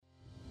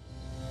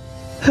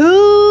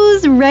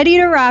Who's ready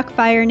to rock,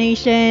 Fire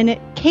Nation?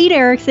 Kate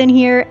Erickson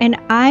here, and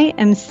I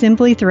am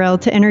simply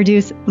thrilled to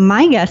introduce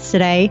my guest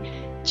today,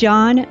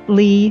 John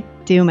Lee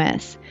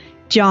Dumas.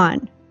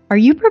 John, are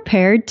you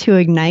prepared to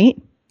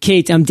ignite?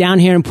 Kate, I'm down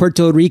here in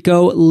Puerto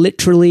Rico,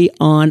 literally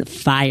on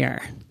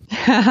fire.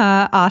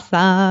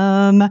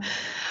 Awesome.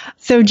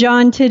 So,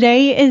 John,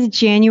 today is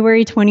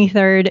January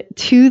 23rd,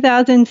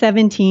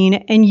 2017,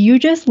 and you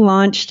just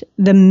launched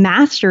the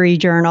Mastery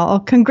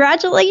Journal.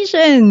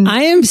 Congratulations.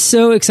 I am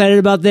so excited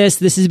about this.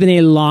 This has been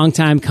a long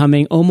time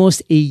coming,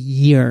 almost a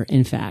year,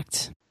 in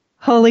fact.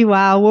 Holy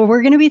wow. Well,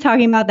 we're going to be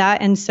talking about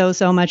that and so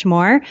much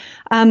more.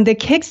 The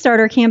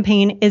Kickstarter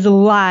campaign is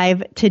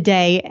live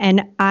today,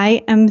 and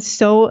I am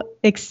so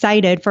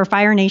excited for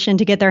Fire Nation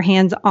to get their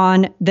hands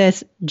on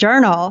this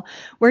journal.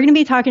 We're going to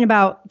be talking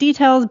about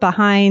details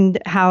behind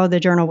how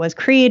the journal was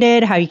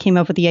created, how you came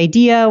up with the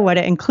idea, what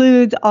it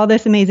includes, all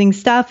this amazing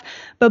stuff.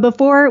 But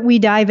before we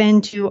dive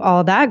into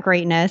all that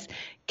greatness,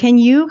 can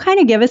you kind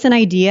of give us an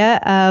idea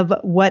of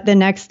what the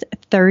next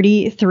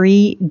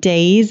 33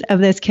 days of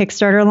this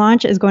Kickstarter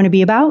launch is going to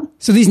be about?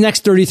 So these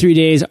next 33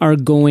 days are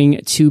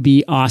going to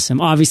be awesome.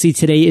 Obviously,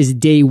 today is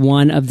day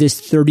one of this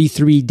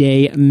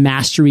 33-day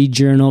Mastery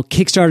Journal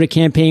Kickstarter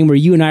campaign where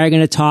you and I are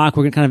going to talk.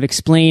 We're going to kind of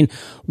explain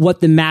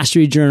what the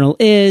Mastery Journal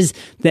is,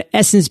 the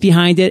essence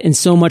behind it, and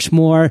so much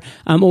more.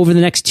 Over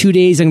the next 2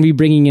 days, I'm going to be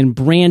bringing in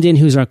Brandon,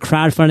 who's our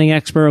crowdfunding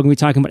expert. We're going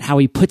to be talking about how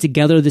he put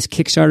together this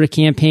Kickstarter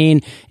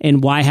campaign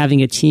and why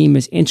having a team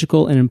is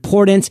integral and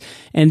important.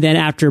 And then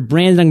after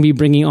Brandon, I'm going to be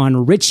bringing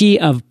on Richie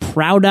of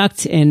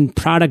Product, and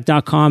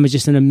Product.com is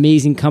just an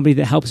amazing company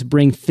that helps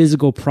bring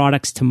physical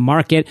products to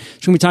market. So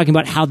we're going to be talking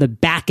about how the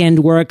back end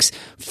works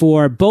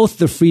for both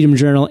the Freedom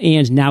Journal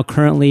and now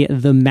currently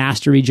the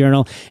Mastery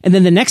Journal. And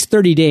then the next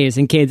 30 days,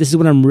 and Kate, this is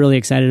what I'm really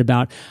excited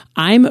about.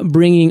 I'm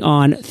bringing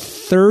on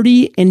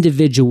 30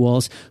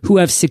 individuals who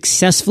have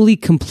successfully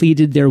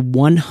completed their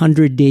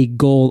 100-day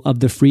goal of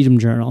the Freedom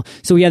Journal.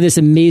 So we have this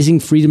amazing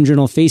Freedom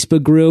Journal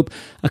Facebook group.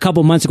 A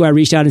couple months ago, I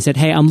reached out and said,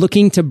 hey, I'm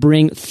looking to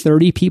bring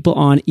 30 people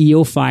on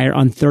EO Fire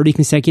on 30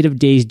 consecutive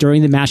days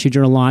during the Mastery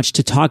Journal launch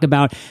to talk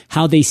about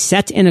how they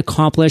set and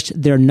accomplished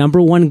their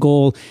number one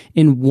goal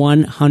in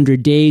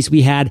 100 days.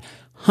 We had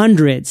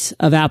hundreds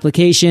of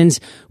applications.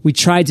 We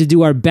tried to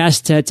do our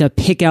best to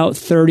pick out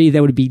 30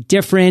 that would be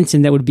different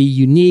and that would be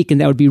unique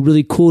and that would be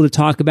really cool to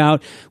talk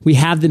about. We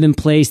have them in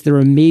place. They're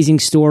amazing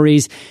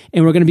stories.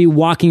 And we're going to be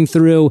walking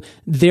through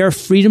their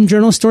Freedom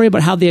Journal story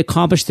about how they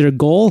accomplished their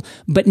goal,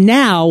 but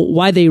now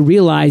why they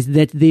realized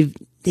that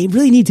they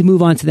really need to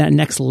move on to that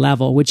next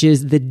level, which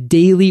is the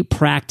daily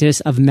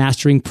practice of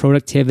mastering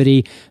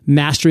productivity,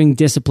 mastering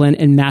discipline,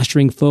 and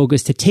mastering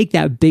focus to take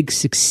that big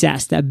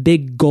success, that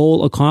big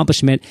goal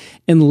accomplishment,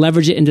 and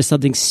leverage it into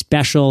something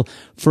special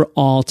for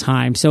all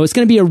time. So it's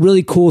going to be a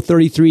really cool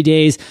 33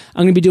 days.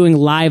 I'm going to be doing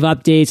live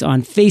updates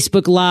on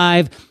Facebook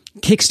Live.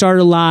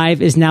 Kickstarter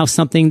Live is now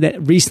something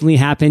that recently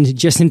happened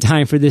just in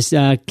time for this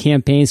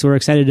campaign. So we're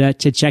excited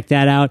to check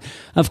that out.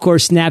 Of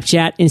course,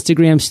 Snapchat,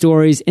 Instagram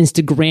stories,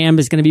 Instagram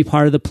is going to be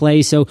part of the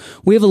play. So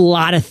we have a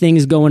lot of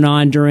things going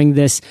on during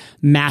this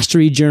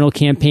Mastery Journal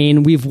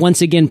campaign. We've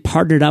once again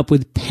partnered up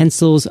with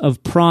Pencils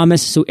of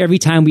Promise. So every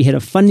time we hit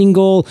a funding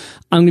goal,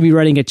 I'm going to be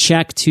writing a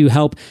check to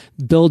help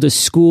build a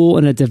school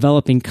in a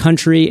developing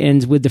country.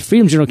 And with the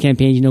Freedom Journal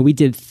campaign, we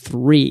did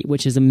 3,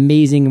 which is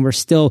amazing. And we're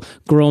still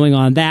growing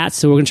on that.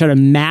 So we're going to try to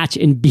match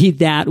and beat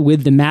that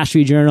with the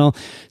Mastery Journal.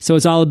 So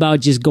it's all about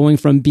just going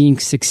from being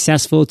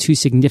successful to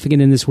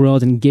significant in this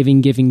world and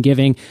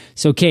giving.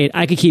 So Kate,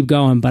 I could keep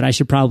going, but I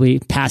should probably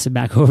pass it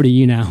back over to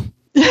you now.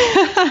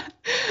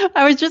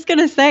 I was just going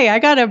to say, I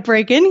got to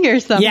break in here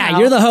somehow. Yeah,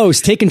 you're the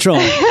host. Take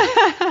control.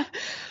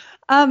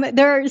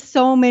 There are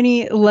so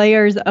many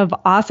layers of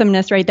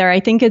awesomeness right there. I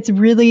think it's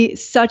really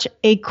such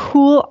a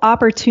cool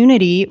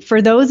opportunity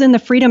for those in the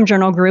Freedom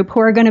Journal group who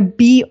are going to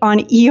be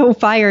on EO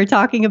Fire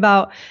talking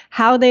about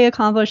how they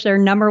accomplished their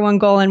number one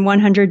goal in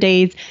 100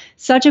 days.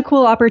 Such a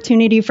cool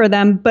opportunity for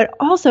them, but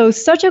also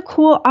such a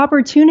cool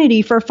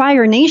opportunity for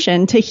Fire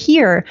Nation to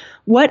hear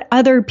what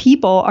other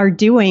people are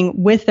doing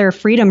with their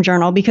Freedom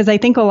Journal, because I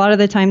think a lot of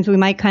the times we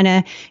might kind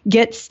of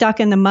get stuck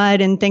in the mud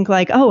and think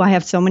like, oh, I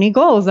have so many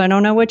goals, I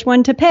don't know which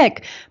one to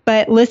pick.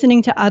 But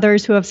listening to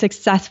others who have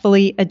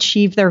successfully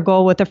achieved their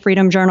goal with the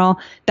Freedom Journal,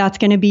 that's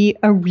going to be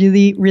a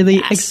really,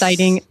 really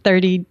exciting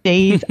 30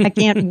 days. I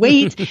can't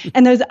wait.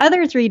 And those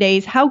other 3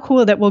 days, how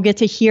cool that we'll get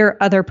to hear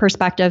other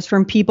perspectives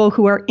from people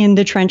who are in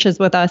the trenches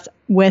with us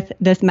with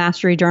this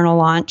Mastery Journal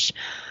launch.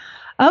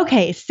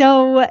 Okay,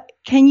 so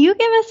can you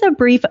give us a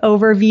brief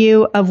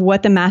overview of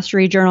what the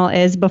Mastery Journal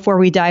is before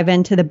we dive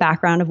into the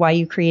background of why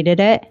you created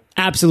it?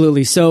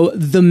 Absolutely. So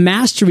the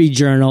Mastery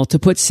Journal, to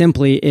put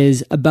simply,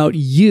 is about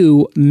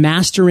you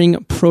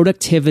mastering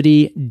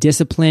productivity,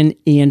 discipline,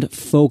 and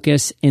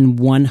focus in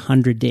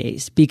 100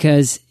 days,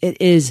 because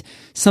it is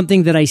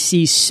something that I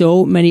see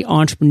so many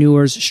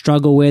entrepreneurs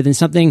struggle with, and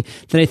something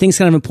that I think is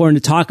kind of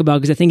important to talk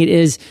about, because I think it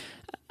is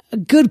a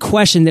good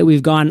question that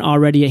we've gotten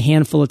already a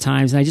handful of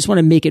times, and I just want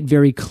to make it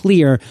very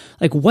clear,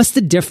 like, what's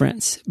the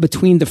difference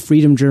between the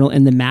Freedom Journal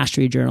and the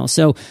Mastery Journal?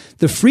 So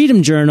the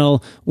Freedom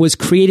Journal was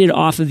created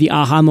off of the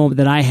aha moment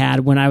that I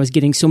had when I was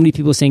getting so many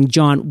people saying,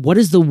 John, what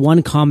is the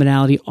one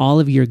commonality all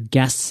of your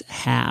guests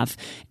have?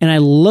 And I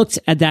looked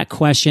at that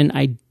question.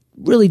 I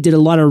really did a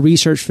lot of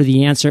research for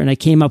the answer, and I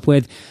came up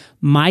with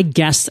my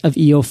guests of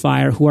EO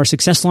Fire who are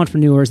successful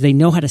entrepreneurs. They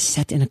know how to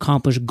set and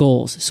accomplish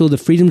goals. So the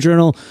Freedom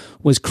Journal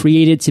was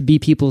created to be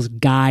people's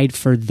guide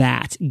for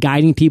that,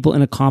 guiding people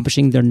in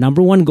accomplishing their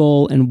number one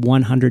goal in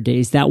 100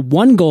 days, that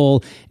one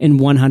goal in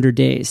 100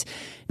 days.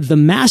 The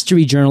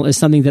Mastery Journal is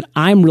something that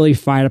I'm really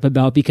fired up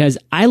about because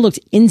I looked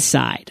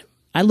inside.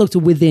 I looked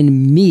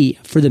within me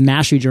for the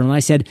Mastery Journal. And I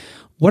said,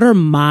 what are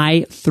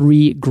my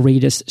 3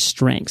 greatest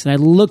strengths? And I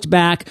looked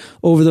back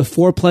over the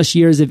 4+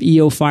 years of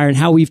EO Fire and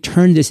how we've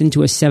turned this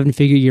into a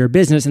 7-figure year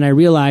business. And I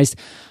realized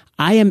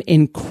I am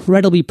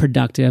incredibly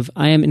productive.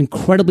 I am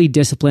incredibly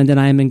disciplined, and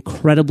I am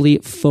incredibly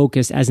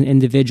focused as an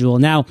individual.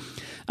 Now,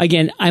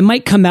 again, I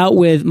might come out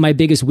with my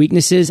biggest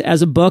weaknesses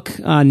as a book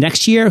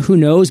next year. Who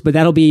knows? But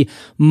that'll be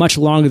much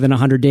longer than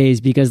 100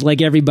 days because,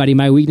 like everybody,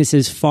 my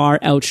weaknesses far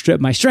outstrip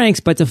my strengths.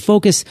 But to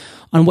focus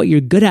on what you're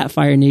good at,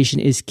 Fire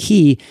Nation, is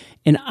key.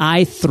 And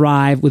I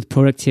thrive with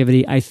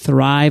productivity. I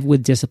thrive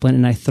with discipline,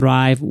 and I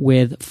thrive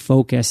with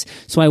focus.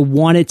 So I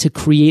wanted to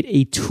create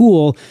a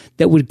tool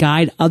that would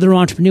guide other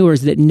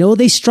entrepreneurs that know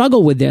they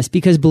struggle with this,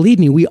 because believe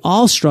me, we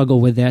all struggle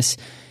with this.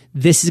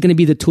 This is going to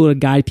be the tool to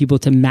guide people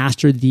to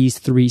master these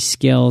 3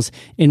 skills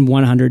in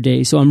 100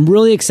 days. So I'm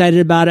really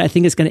excited about it. I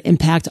think it's going to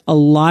impact a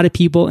lot of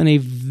people in a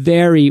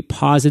very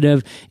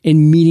positive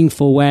and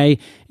meaningful way.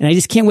 And I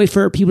just can't wait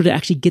for people to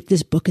actually get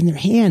this book in their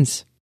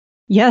hands.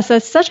 Yes,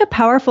 that's such a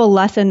powerful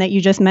lesson that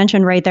you just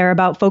mentioned right there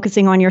about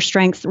focusing on your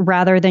strengths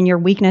rather than your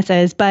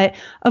weaknesses. But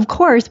of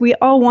course, we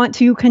all want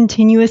to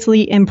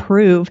continuously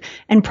improve,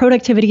 and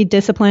productivity,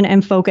 discipline,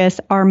 and focus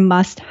are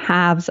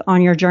must-haves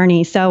on your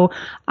journey. So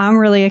I'm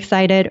really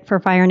excited for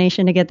Fire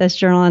Nation to get this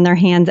journal in their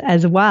hands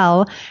as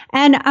well.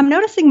 And I'm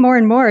noticing more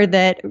and more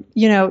that,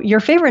 you know, your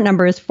favorite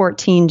number is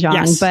 14, John,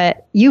 yes.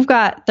 But you've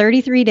got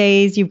 33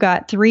 days, you've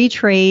got 3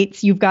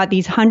 traits, you've got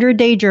these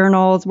 100-day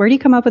journals. Where do you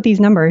come up with these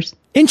numbers?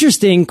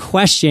 Interesting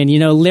question. You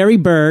know, Larry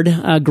Bird,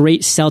 a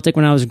great Celtic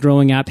when I was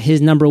growing up,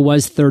 his number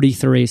was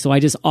 33. So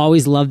I just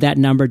always loved that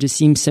number. It just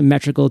seems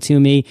symmetrical to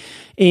me.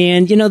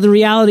 And, you know, the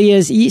reality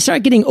is you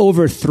start getting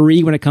over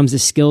 3 when it comes to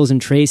skills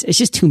and traits. It's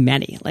just too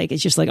many. Like,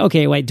 it's just like,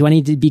 okay, wait, do I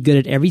need to be good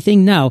at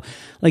everything? No.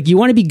 Like, you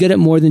want to be good at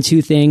more than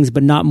 2 things,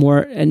 but not more,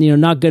 and, you know,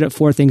 not good at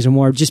 4 things or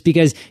more, just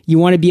because you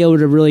want to be able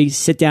to really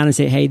sit down and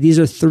say, hey, these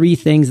are 3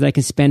 things that I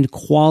can spend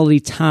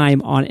quality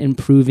time on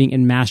improving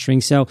and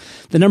mastering. So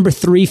the number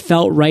 3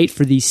 felt right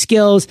for these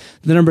skills.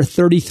 The number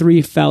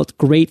 33 felt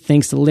great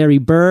thanks to Larry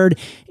Bird.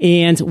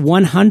 And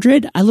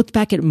 100, I looked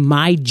back at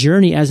my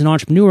journey as an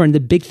entrepreneur and the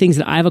big things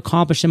that I've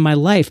accomplished in my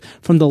life,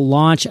 from the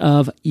launch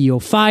of EO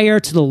Fire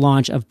to the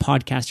launch of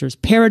Podcasters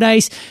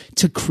Paradise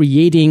to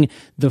creating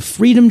the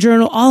Freedom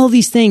Journal, all of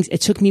these things.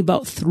 It took me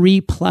about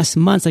 3+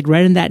 months, like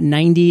right in that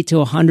 90 to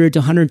 100 to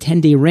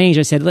 110 day range.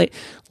 I said,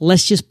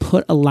 let's just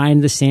put a line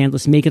in the sand.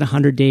 Let's make it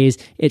 100 days.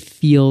 It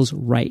feels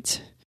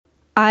right.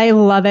 I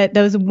love it.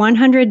 Those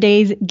 100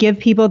 days give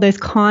people this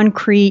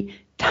concrete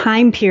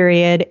time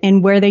period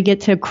and where they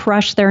get to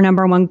crush their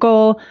number one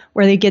goal,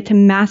 where they get to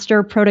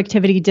master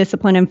productivity,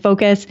 discipline, and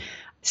focus.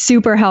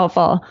 Super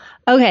helpful.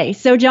 Okay,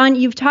 so John,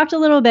 you've talked a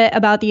little bit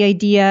about the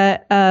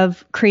idea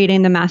of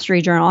creating the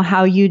Mastery Journal,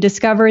 how you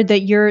discovered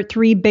that your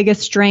 3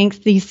 biggest strengths,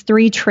 these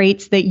 3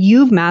 traits that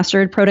you've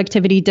mastered,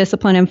 productivity,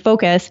 discipline, and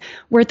focus,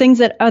 were things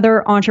that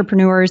other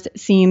entrepreneurs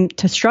seem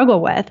to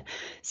struggle with.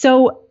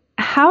 So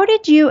how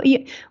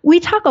did we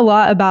talk a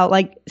lot about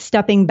like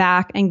stepping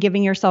back and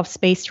giving yourself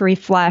space to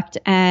reflect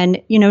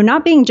and, you know,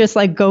 not being just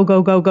like go,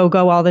 go, go, go,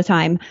 go all the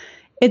time.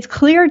 It's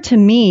clear to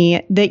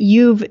me that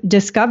you've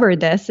discovered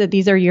this, that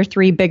these are your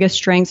 3 biggest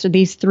strengths, or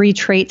these 3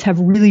 traits have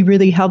really,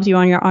 really helped you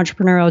on your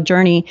entrepreneurial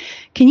journey.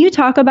 Can you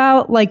talk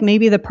about like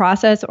maybe the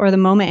process or the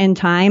moment in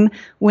time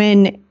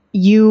when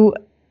you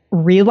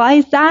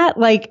realized that?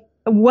 Like,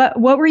 what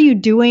were you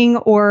doing,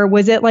 or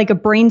was it like a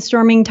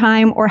brainstorming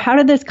time, or how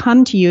did this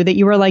come to you that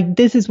you were like,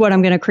 this is what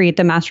I'm going to create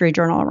the Mastery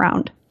Journal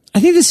around? I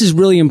think this is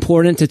really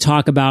important to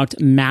talk about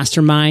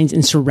masterminds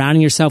and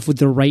surrounding yourself with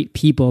the right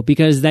people,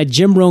 because that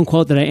Jim Rohn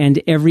quote that I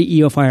end every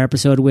EO Fire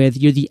episode with,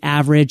 you're the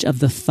average of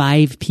the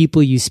 5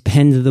 people you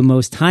spend the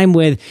most time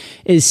with,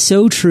 is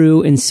so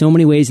true in so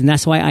many ways. And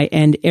that's why I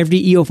end every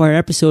EO Fire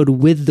episode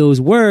with those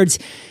words.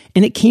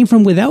 And it came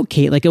from without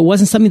Kate. Like, it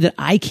wasn't something that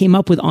I came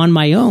up with on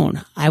my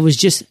own. I was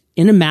just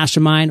in a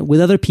mastermind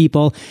with other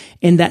people.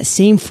 And that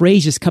same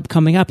phrase just kept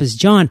coming up as,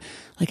 John,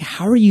 like,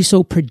 how are you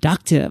so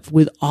productive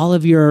with all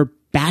of your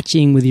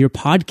batching with your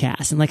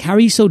podcast? And like, how are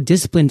you so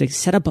disciplined to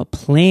set up a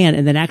plan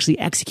and then actually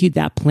execute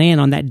that plan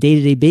on that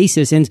day-to-day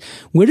basis? And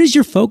where does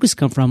your focus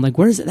come from? Like,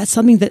 where is it? That's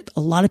something that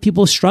a lot of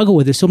people struggle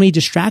with. There's so many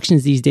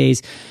distractions these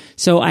days.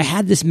 So I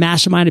had this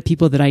mastermind of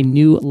people that I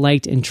knew,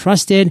 liked, and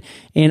trusted,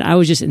 and I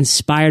was just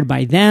inspired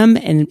by them,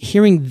 and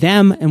hearing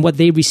them and what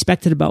they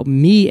respected about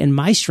me and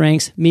my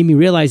strengths made me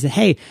realize that,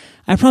 hey,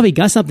 I probably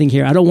got something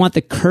here. I don't want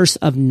the curse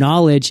of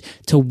knowledge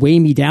to weigh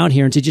me down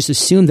here and to just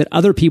assume that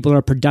other people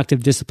are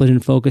productive, disciplined,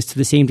 and focused to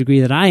the same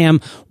degree that I am.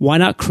 Why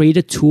not create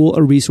a tool,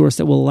 a resource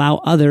that will allow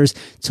others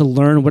to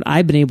learn what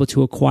I've been able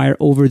to acquire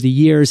over the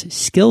years,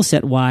 skill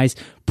set wise,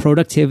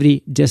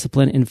 productivity,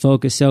 discipline, and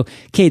focus. So,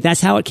 Kate,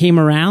 that's how it came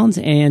around.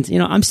 And,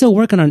 I'm still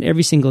working on it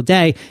every single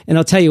day. And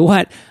I'll tell you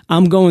what,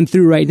 I'm going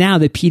through right now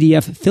the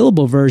PDF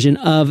fillable version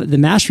of the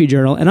Mastery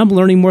Journal, and I'm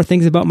learning more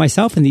things about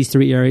myself in these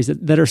 3 areas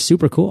that are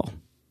super cool.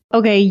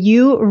 Okay,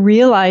 you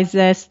realize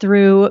this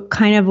through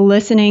kind of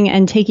listening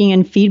and taking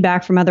in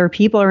feedback from other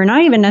people, or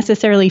not even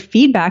necessarily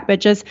feedback,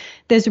 but just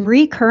this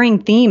recurring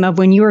theme of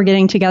when you were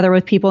getting together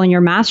with people in your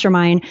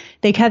mastermind,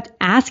 they kept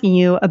asking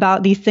you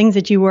about these things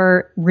that you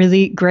were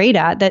really great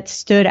at that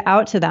stood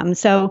out to them.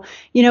 So,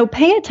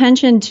 pay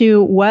attention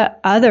to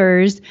what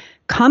others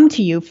come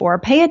to you for.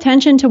 Pay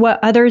attention to what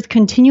others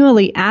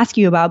continually ask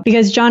you about.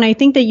 Because, John, I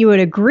think that you would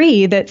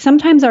agree that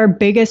sometimes our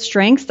biggest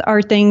strengths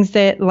are things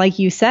that, like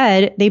you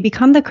said, they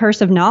become the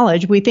curse of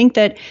knowledge. We think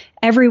that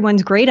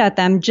everyone's great at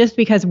them just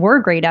because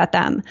we're great at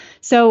them.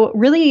 So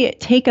really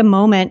take a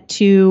moment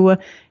to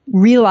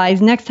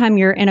realize next time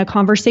you're in a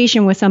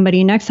conversation with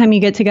somebody, next time you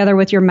get together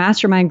with your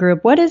mastermind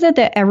group, what is it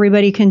that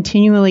everybody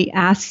continually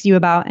asks you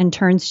about and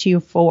turns to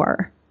you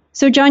for?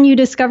 So, John, you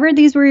discovered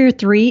these were your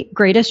 3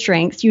 greatest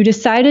strengths. You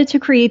decided to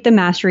create the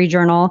Mastery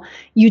Journal.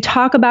 You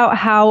talk about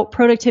how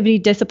productivity,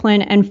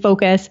 discipline, and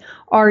focus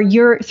are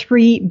your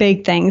 3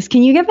 big things.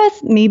 Can you give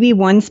us maybe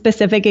one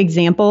specific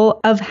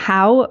example of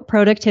how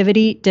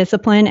productivity,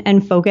 discipline,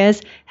 and focus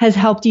has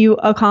helped you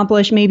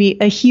accomplish maybe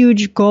a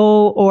huge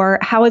goal, or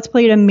how it's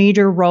played a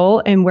major role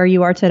in where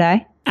you are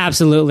today?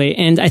 Absolutely.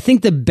 And I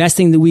think the best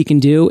thing that we can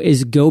do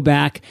is go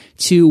back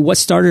to what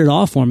started it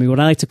all for me, what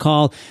I like to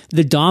call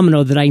the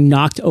domino that I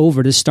knocked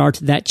over to start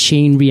that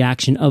chain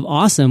reaction of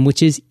awesome,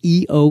 which is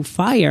EO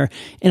Fire.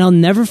 And I'll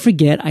never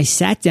forget, I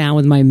sat down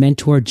with my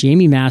mentor,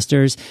 Jamie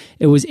Masters.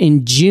 It was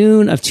in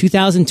June of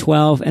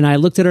 2012. And I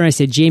looked at her and I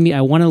said, Jamie,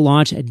 I want to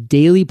launch a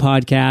daily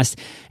podcast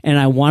and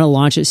I want to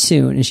launch it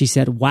soon. And she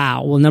said,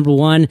 wow, well, number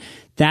one,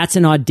 that's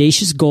an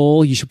audacious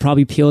goal. You should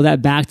probably peel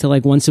that back to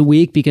like once a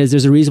week, because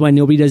there's a reason why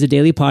nobody does a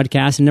daily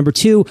podcast. And number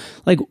two,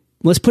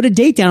 let's put a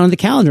date down on the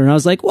calendar. And I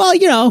was like, well,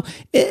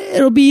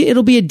 it'll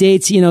be a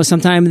date,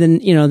 sometime in,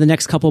 the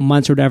next couple of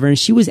months or whatever. And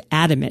she was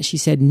adamant. She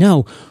said,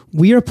 no,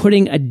 we are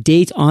putting a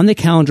date on the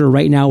calendar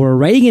right now. We're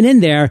writing it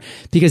in there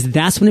because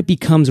that's when it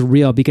becomes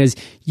real. Because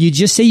you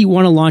just say you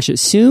want to launch it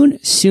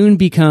soon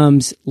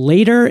becomes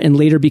later, and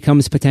later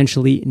becomes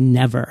potentially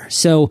never.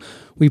 So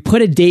we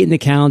put a date in the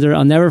calendar.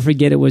 I'll never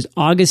forget. It was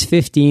August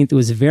 15th. It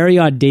was very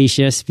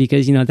audacious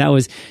because, that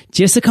was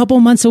just a couple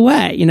months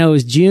away. It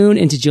was June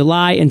into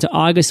July into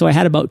August. So I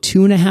had about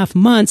 2.5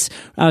 months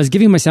I was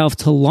giving myself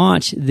to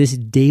launch this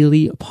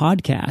daily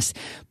podcast.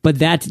 But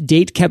that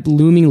date kept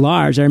looming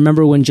large. I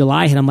remember when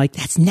July hit, I'm like,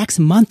 that's next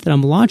month that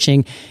I'm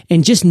launching.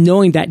 And just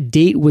knowing that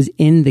date was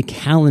in the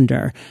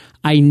calendar,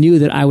 I knew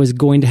that I was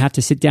going to have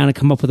to sit down and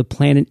come up with a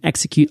plan and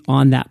execute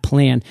on that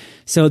plan.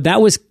 So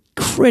that was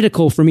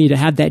critical for me to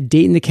have that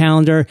date in the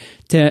calendar,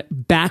 to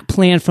back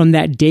plan from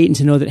that date, and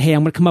to know that, hey,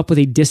 I'm going to come up with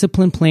a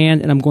disciplined plan,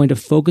 and I'm going to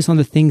focus on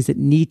the things that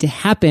need to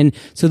happen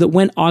so that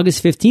when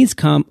August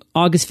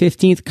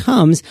 15th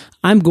comes,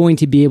 I'm going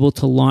to be able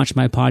to launch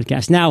my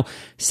podcast. Now,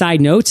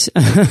 side notes,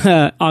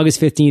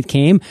 August 15th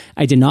came.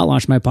 I did not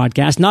launch my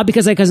podcast, not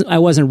because I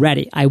wasn't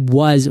ready. I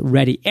was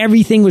ready.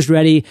 Everything was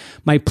ready.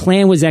 My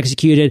plan was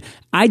executed.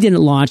 I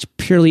didn't launch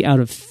purely out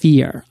of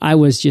fear. I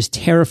was just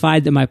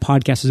terrified that my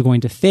podcast was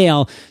going to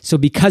fail. So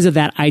because of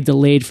that, I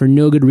delayed for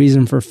no good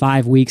reason for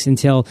 5 weeks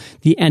until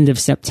the end of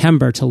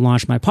September to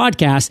launch my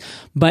podcast.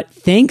 But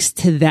thanks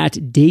to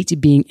that date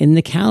being in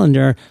the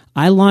calendar,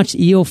 I launched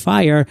EO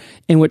Fire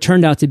in what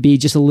turned out to be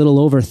just a little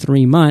over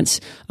 3 months,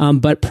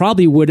 but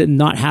probably would have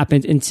not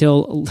happened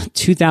until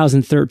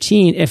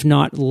 2013, if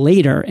not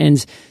later.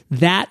 And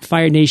that,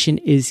 Fire Nation,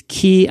 is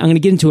key. I'm going to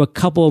get into a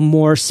couple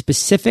more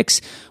specifics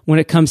when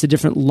it comes to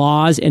different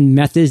laws and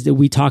methods that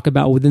we talk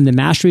about within the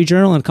Mastery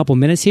Journal in a couple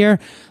minutes here.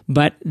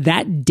 But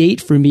that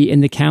date for me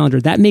in the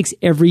calendar, that makes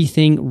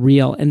everything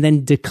real. And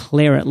then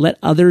declare it. Let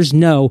others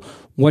know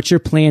what your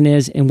plan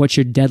is and what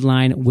your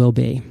deadline will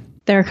be.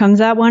 There comes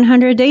that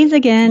 100 days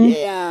again.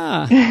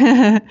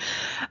 Yeah.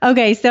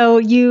 Okay, so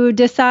you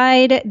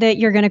decide that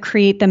you're going to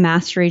create the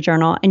Mastery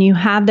Journal, and you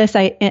have this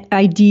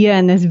idea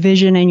and this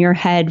vision in your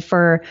head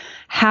for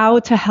how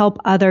to help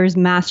others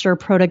master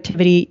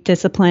productivity,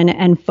 discipline,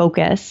 and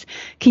focus.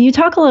 Can you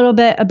talk a little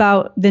bit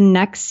about the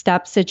next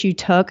steps that you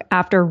took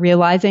after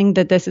realizing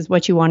that this is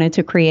what you wanted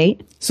to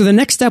create? So the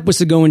next step was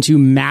to go into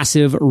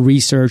massive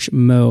research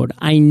mode.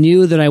 I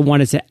knew that I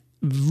wanted to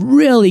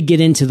really get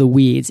into the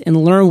weeds and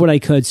learn what I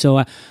could.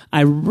 So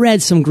I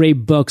read some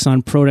great books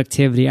on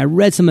productivity. I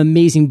read some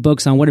amazing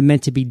books on what it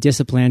meant to be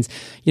disciplined.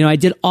 I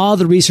did all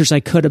the research I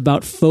could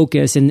about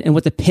focus and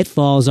what the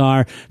pitfalls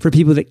are for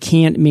people that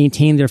can't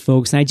maintain their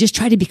focus. And I just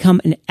tried to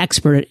become an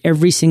expert at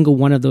every single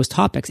one of those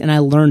topics. And I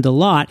learned a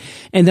lot.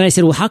 And then I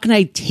said, well, how can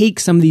I take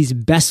some of these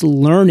best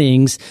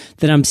learnings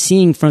that I'm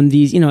seeing from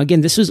these,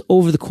 again, this was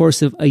over the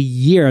course of a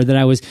year that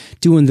I was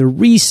doing the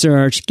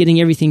research,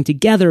 getting everything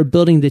together,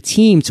 building the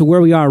team to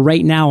where we are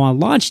right now on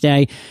launch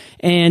day.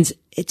 And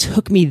it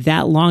took me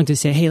that long to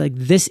say, hey,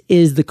 this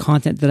is the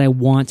content that I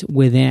want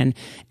within.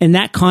 And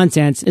that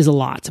content is a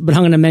lot, but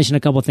I'm going to mention a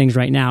couple of things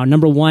right now.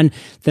 Number one,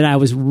 that I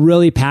was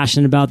really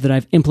passionate about, that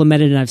I've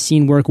implemented and I've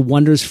seen work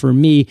wonders for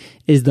me,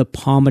 is the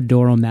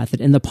Pomodoro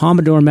method. And the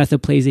Pomodoro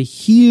method plays a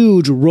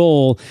huge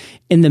role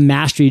in the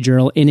Mastery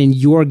Journal and in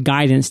your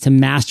guidance to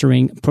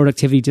mastering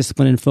productivity,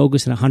 discipline, and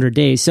focus in 100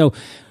 days. So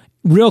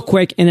real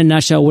quick, in a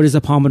nutshell, what is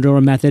the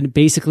Pomodoro method?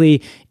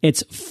 Basically,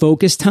 it's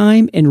focus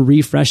time and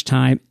refresh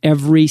time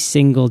every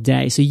single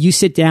day. So you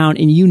sit down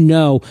and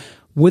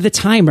with a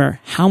timer,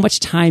 how much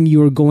time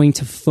you are going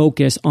to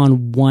focus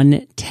on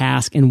one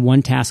task and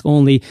one task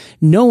only,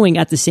 knowing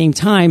at the same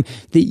time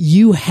that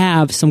you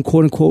have some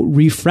quote unquote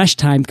refresh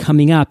time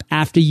coming up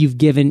after you've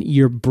given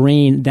your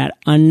brain that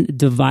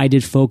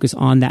undivided focus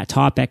on that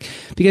topic.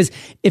 Because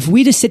if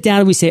we just sit down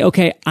and we say,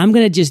 okay, I'm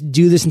going to just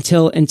do this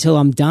until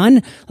I'm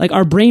done,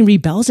 our brain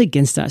rebels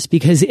against us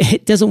because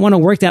it doesn't want to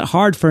work that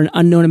hard for an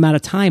unknown amount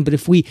of time. But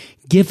if we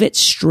give it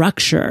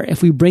structure,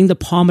 if we bring the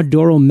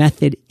Pomodoro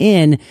method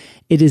in,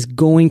 it is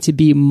going to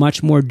be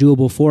much more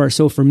doable for us.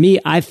 So for me,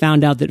 I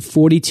found out that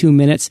 42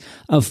 minutes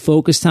of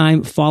focus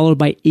time followed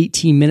by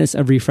 18 minutes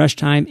of refresh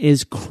time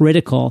is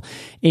critical.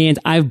 And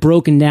I've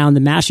broken down the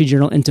Mastery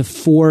Journal into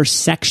 4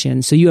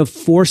 sections. So you have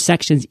 4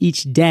 sections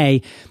each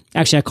day.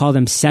 Actually, I call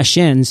them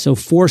sessions. So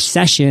 4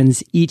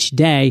 sessions each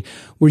day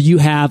where you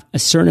have a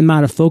certain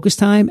amount of focus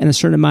time and a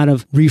certain amount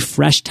of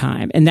refresh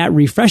time. And that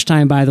refresh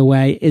time, by the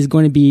way, is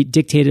going to be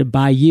dictated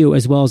by you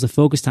as well as the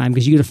focus time,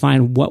 because you got to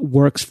find what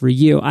works for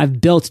you. I've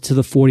built to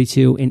the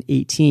 42 and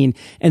 18.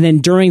 And then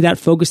during that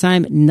focus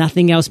time,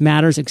 nothing else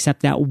matters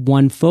except that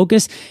one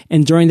focus.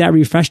 And during that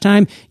refresh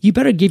time, you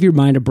better give your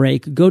mind a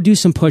break. Go do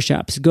some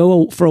push-ups.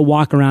 Go for a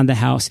walk around the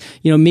house.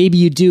 Maybe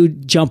you do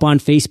jump on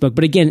Facebook,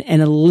 but again,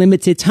 in a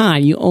limited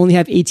time, you only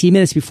have 18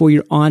 minutes before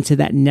you're on to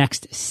that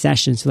next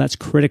session. So that's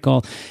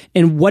critical.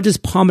 And what does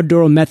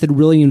Pomodoro method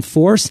really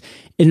enforce?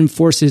 It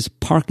enforces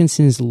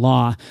Parkinson's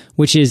law,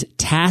 which is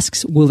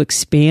tasks will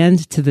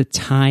expand to the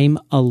time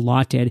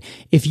allotted.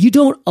 If you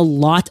don't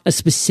allot a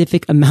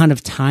specific amount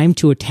of time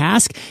to a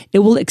task, it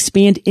will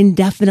expand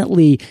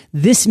indefinitely.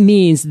 This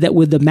means that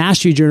with the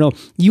Mastery Journal,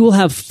 you will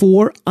have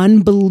 4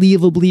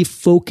 unbelievably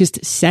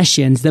focused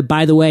sessions that,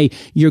 by the way,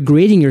 you're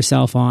grading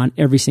yourself on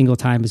every single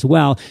time as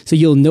well. So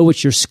you'll know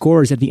what your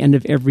score is at the end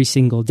of every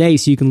single day.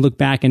 So you can look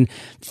back and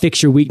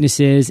fix your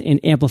weaknesses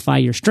and amplify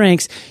your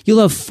strengths.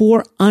 You'll have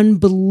 4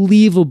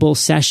 unbelievable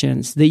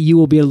sessions that you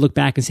will be able to look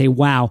back and say,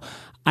 wow,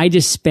 I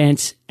just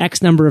spent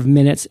X number of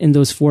minutes in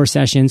those 4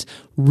 sessions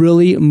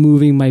really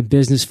moving my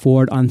business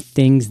forward on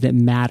things that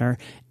matter.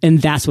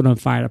 And that's what I'm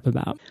fired up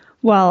about.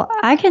 Well,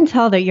 I can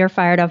tell that you're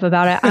fired up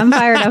about it. I'm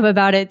fired up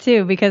about it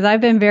too, because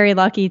I've been very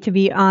lucky to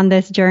be on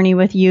this journey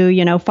with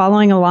you,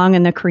 following along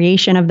in the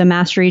creation of the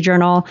Mastery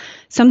Journal.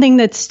 Something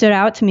that stood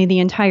out to me the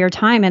entire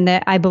time and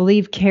that I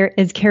believe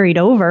is carried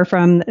over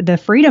from the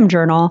Freedom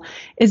Journal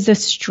is the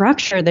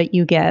structure that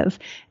you give.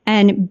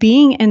 And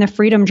being in the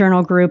Freedom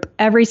Journal group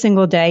every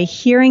single day,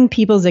 hearing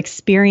people's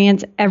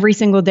experience every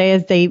single day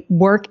as they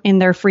work in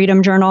their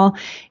Freedom Journal,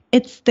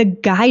 it's the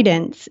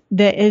guidance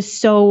that is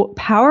so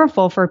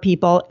powerful for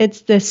people.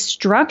 It's the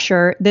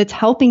structure that's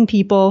helping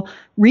people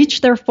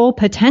reach their full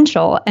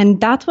potential. And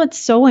that's what's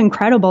so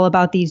incredible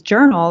about these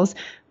journals,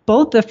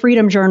 both the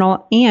Freedom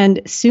Journal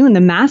and soon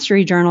the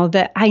Mastery Journal,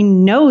 that I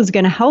know is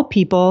going to help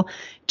people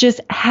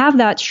just have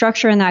that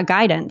structure and that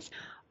guidance.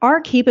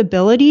 Our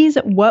capabilities,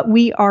 what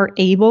we are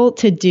able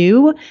to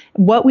do,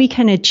 what we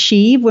can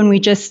achieve when we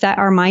just set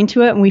our mind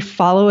to it and we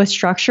follow a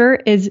structure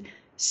is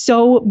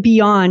so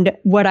beyond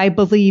what I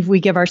believe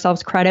we give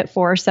ourselves credit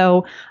for.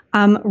 So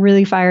I'm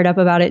really fired up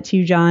about it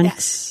too, John.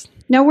 Yes.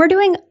 Now, we're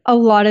doing a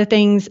lot of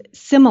things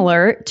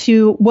similar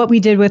to what we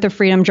did with the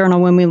Freedom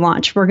Journal when we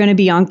launched. We're going to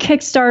be on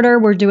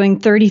Kickstarter. We're doing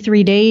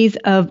 33 days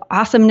of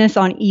awesomeness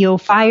on EO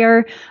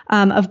Fire.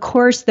 Of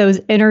course, those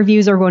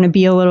interviews are going to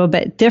be a little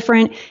bit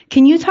different.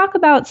 Can you talk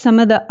about some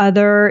of the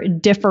other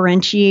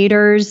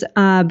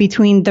differentiators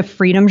between the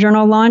Freedom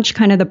Journal launch,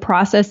 kind of the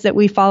process that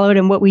we followed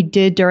and what we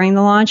did during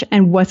the launch,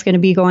 and what's going to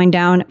be going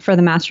down for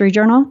the Mastery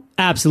Journal?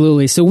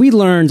 Absolutely. So we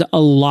learned a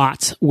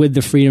lot with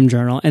the Freedom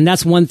Journal. And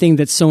that's one thing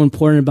that's so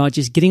important about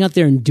just getting out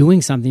there and doing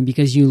something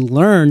because you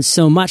learn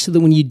so much so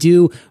that when you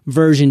do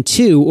version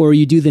 2 or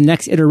you do the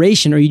next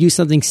iteration or you do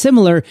something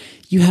similar,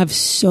 you have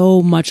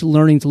so much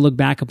learning to look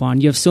back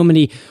upon. You have so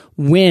many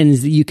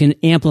wins that you can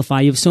amplify.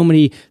 You have so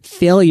many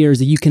failures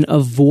that you can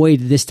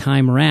avoid this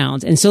time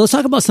around. And so let's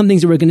talk about some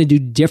things that we're going to do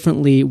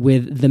differently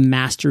with the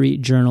Mastery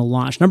Journal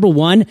launch. Number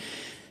one,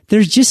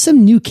 there's just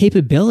some new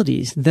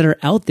capabilities that are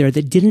out there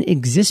that didn't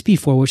exist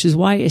before, which is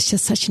why it's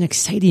just such an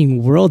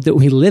exciting world that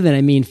we live in.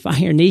 I mean,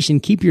 Fire Nation,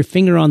 keep your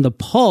finger on the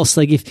pulse.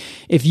 Like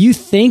if you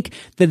think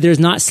that there's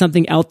not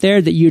something out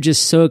there that you're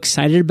just so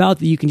excited about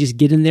that you can just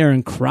get in there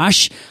and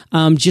crush,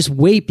 just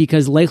wait,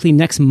 because likely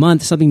next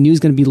month something new is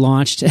going to be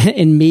launched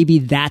and maybe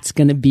that's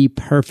going to be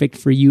perfect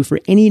for you for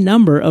any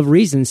number of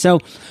reasons. So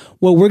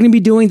what we're going to be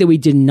doing that we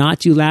did not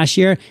do last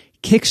year,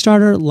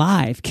 Kickstarter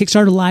Live.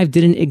 Kickstarter Live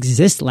didn't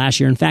exist last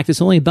year. In fact,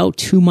 it's only about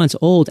 2 months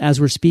old as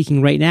we're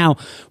speaking right now,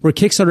 where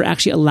Kickstarter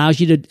actually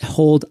allows you to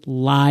hold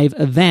live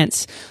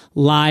events.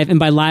 Live, and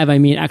by live, I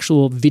mean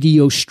actual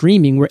video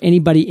streaming, where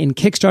anybody in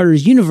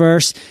Kickstarter's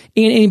universe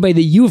and anybody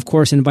that you, of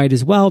course, invite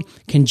as well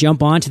can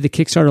jump onto the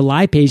Kickstarter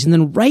Live page. And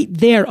then right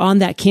there on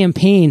that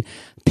campaign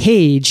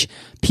page,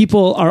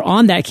 people are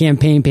on that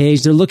campaign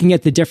page. They're looking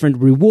at the different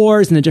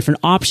rewards and the different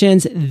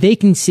options. They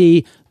can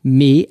see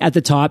me at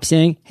the top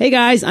saying, hey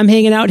guys, I'm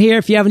hanging out here.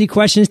 If you have any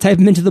questions, type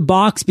them into the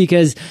box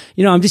because,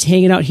 I'm just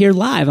hanging out here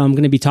live. I'm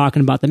going to be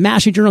talking about the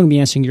Mastery Journal. I'm going to be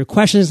answering your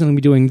questions. I'm going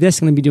to be doing this.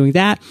 I'm going to be doing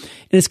that.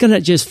 And it's going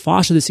to just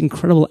foster this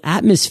incredible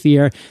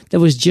atmosphere that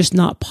was just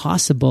not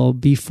possible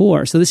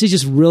before. So this is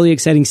just really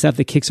exciting stuff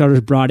that Kickstarter's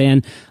brought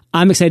in.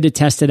 I'm excited to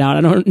test it out.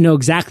 I don't know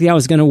exactly how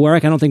it's going to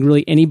work. I don't think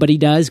really anybody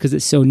does because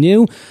it's so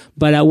new,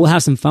 but we'll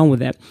have some fun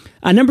with it.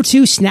 Number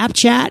 2,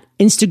 Snapchat,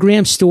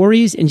 Instagram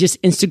stories, and just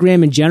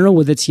Instagram in general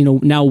with its,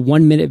 now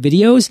 1-minute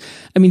videos.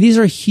 I mean, these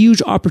are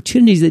huge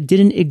opportunities that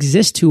didn't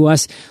exist to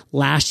us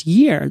last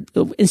year.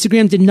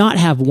 Instagram did not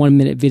have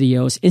 1-minute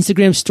videos.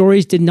 Instagram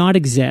stories did not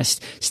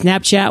exist.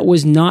 Snapchat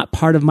was not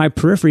part of my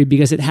periphery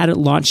because it hadn't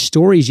launched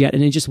stories yet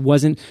and it just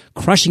wasn't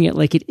crushing it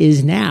like it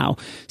is now.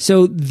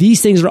 So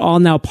these things are all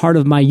now part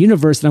of my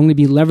universe that I'm going to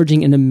be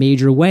leveraging in a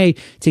major way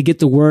to get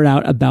the word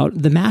out about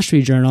the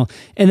Mastery Journal.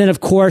 And then, of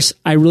course,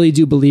 I really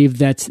do believe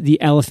that the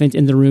elephant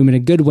in the room in a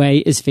good way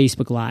is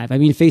Facebook Live. I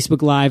mean,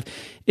 Facebook Live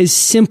is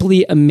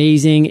simply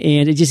amazing,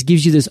 and it just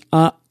gives you this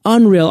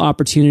unreal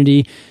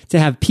opportunity to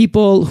have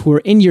people who are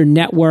in your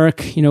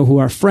network, who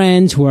are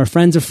friends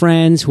of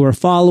friends, who are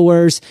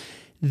followers.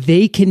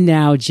 They can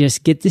now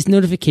just get this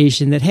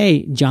notification that,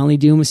 hey, John Lee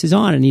Dumas is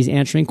on and he's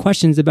answering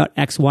questions about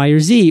X, Y, or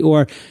Z,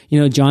 or,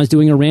 John's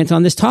doing a rant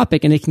on this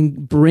topic, and it can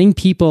bring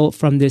people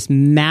from this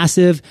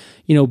massive,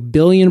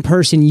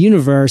 billion-person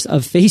universe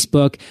of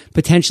Facebook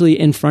potentially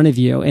in front of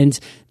you. And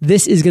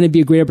this is going to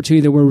be a great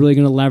opportunity that we're really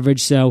going to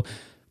leverage. So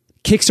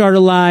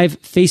Kickstarter Live,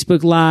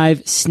 Facebook Live,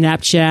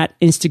 Snapchat,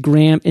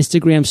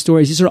 Instagram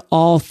stories. These are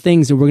all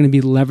things that we're going to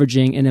be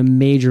leveraging in a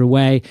major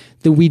way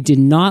that we did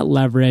not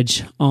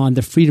leverage on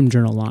the Freedom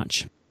Journal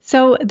launch.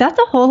 So that's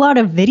a whole lot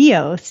of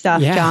video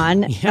stuff,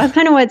 John. Yeah. That's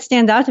kind of what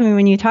stands out to me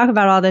when you talk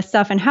about all this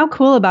stuff. And how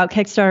cool about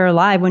Kickstarter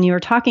Live, when you were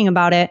talking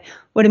about it,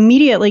 what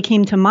immediately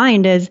came to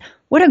mind is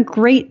what a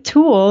great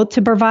tool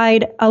to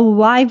provide a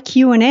live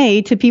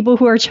Q&A to people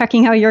who are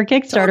checking out your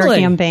Kickstarter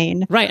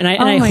campaign. Right. And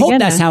I hope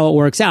that's how it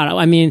works out.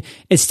 I mean,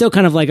 it's still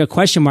kind of like a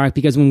question mark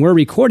because when we're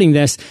recording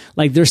this,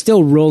 like they're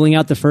still rolling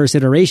out the first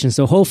iteration.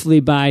 So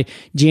hopefully by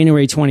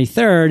January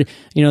 23rd,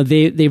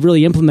 they've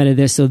really implemented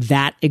this so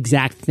that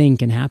exact thing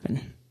can happen.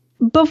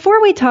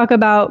 Before we talk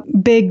about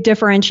big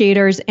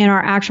differentiators in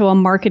our actual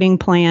marketing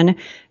plan,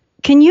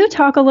 can you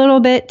talk a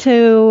little bit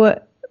to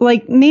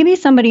maybe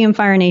somebody in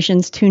Fire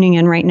Nation's tuning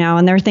in right now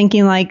and they're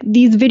thinking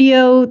these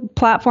video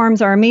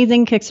platforms are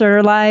amazing,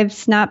 Kickstarter Live,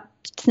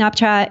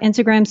 Snapchat,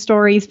 Instagram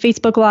stories,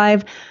 Facebook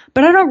Live,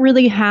 but I don't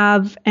really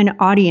have an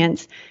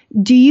audience.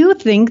 Do you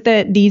think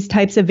that these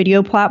types of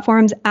video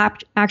platforms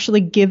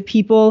actually give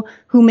people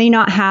who may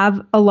not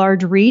have a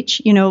large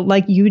reach,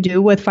 like you do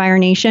with Fire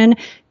Nation,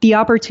 the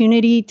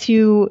opportunity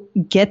to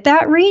get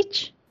that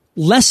reach?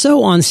 Less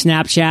so on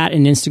Snapchat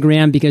and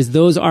Instagram because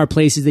those are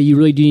places that you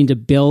really do need to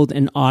build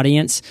an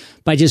audience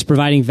by just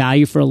providing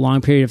value for a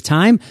long period of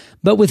time.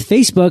 But with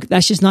Facebook,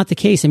 that's just not the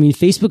case. I mean,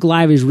 Facebook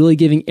Live is really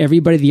giving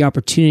everybody the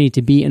opportunity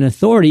to be an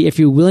authority if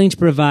you're willing to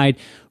provide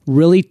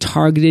really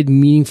targeted,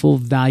 meaningful,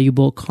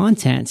 valuable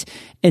content.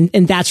 And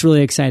that's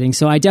really exciting.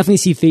 So I definitely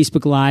see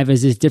Facebook Live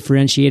as this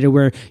differentiator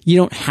where you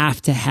don't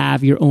have to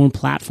have your own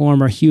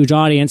platform or huge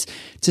audience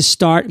to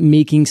start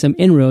making some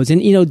inroads.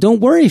 And, don't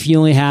worry if you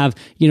only have,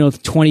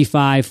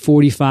 25,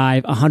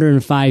 45,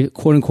 105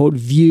 quote unquote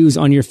views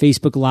on your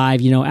Facebook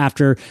Live,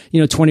 after,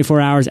 24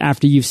 hours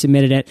after you've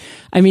submitted it.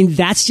 I mean,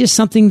 that's just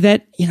something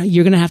that,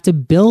 you're going to have to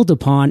build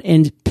upon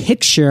and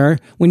picture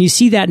when you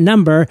see that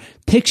number,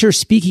 picture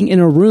speaking in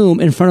a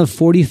room in front of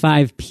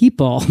 45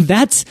 people.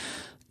 That's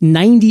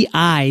 90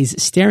 eyes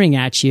staring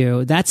at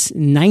you. That's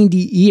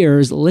 90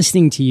 ears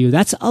listening to you.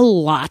 That's a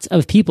lot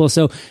of people.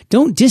 So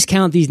don't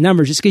discount these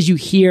numbers just because you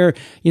hear,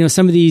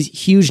 some of these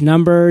huge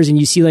numbers and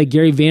you see like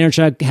Gary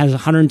Vaynerchuk has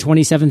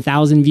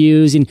 127,000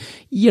 views and,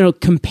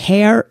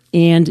 compare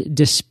and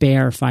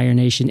despair, Fire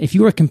Nation. If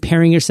you are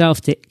comparing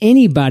yourself to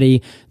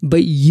anybody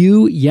but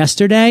you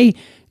yesterday,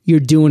 you're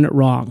doing it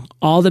wrong.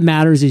 All that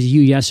matters is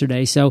you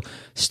yesterday. So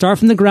start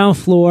from the ground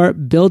floor,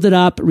 build it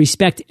up,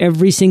 respect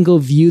every single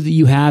view that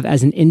you have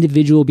as an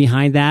individual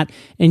behind that,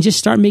 and just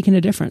start making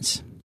a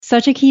difference.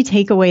 Such a key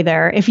takeaway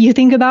there. If you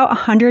think about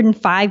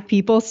 105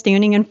 people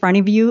standing in front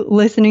of you,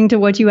 listening to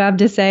what you have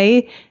to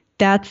say,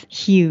 that's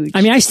huge.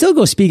 I mean, I still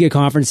go speak at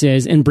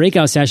conferences and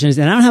breakout sessions,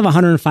 and I don't have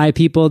 105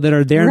 people that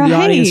are there in the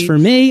audience for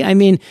me. I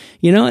mean,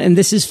 and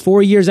this is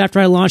 4 years after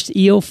I launched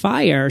EO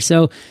Fire.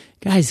 So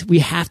guys, we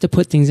have to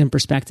put things in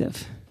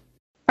perspective.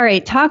 All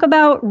right, talk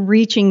about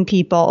reaching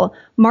people.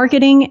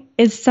 Marketing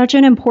is such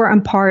an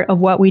important part of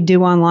what we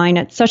do online.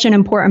 It's such an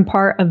important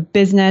part of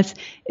business.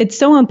 It's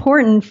so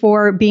important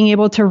for being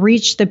able to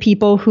reach the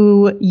people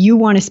who you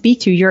want to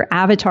speak to, your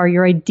avatar,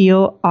 your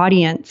ideal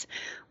audience.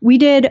 We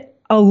did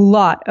a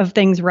lot of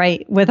things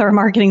right with our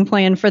marketing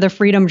plan for the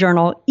Freedom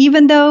Journal,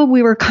 even though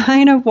we were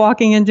kind of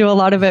walking into a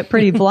lot of it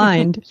pretty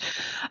blind.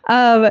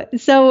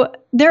 So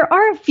there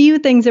are a few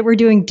things that we're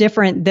doing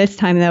different this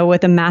time, though, with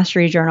the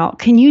Mastery Journal.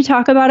 Can you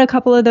talk about a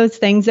couple of those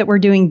things that we're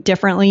doing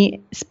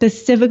differently,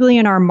 specifically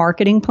in our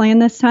marketing plan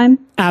this time?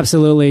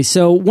 Absolutely.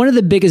 So one of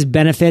the biggest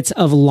benefits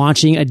of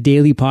launching a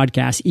daily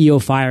podcast, EO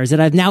Fire, is that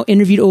I've now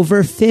interviewed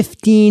over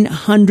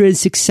 1,500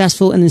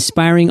 successful and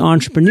inspiring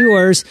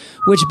entrepreneurs,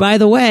 which, by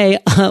the way,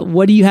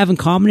 what do you have in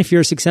common if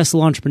you're a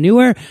successful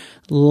entrepreneur?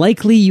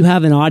 Likely you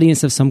have an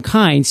audience of some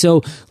kind.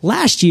 So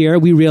last year,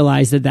 we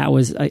realized that that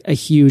was a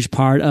huge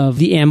part of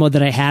the ammo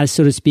that I had,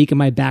 so to speak, in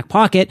my back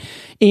pocket.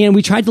 And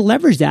we tried to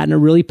leverage that in a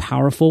really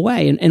powerful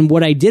way. And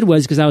what I did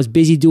was, because I was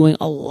busy doing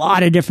a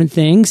lot of different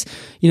things,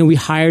 we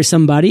hired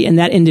somebody, and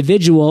that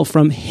individual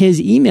from his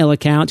email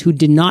account who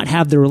did not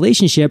have the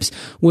relationships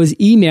was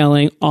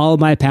emailing all of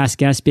my past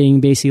guests,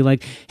 being basically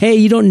like, hey,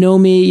 you don't know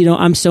me,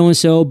 I'm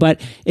so-and-so, but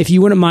if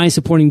you wouldn't mind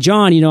supporting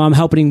John, I'm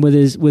helping with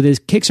his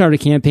Kickstarter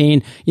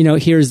campaign,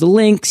 here's the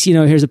links,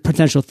 here's a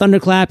potential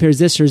thunderclap, here's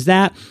this, here's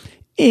that.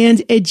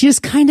 And it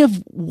just kind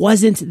of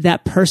wasn't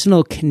that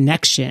personal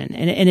connection.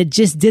 And it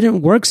just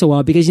didn't work so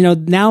well because,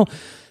 now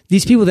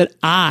these people that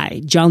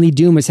I, John Lee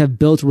Dumas, have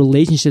built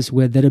relationships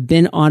with, that have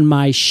been on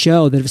my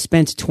show, that have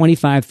spent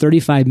 25,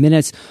 35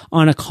 minutes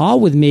on a call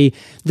with me,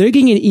 they're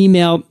getting an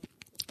email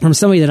from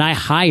somebody that I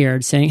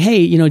hired saying,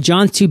 hey,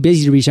 John's too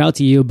busy to reach out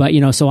to you, but,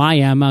 so I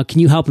am. Can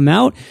you help him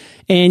out?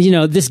 And,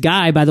 this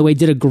guy, by the way,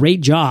 did a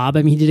great job.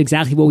 I mean, he did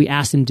exactly what we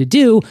asked him to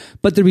do,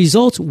 but the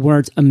results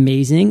weren't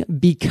amazing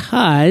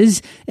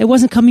because it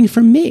wasn't coming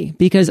from me,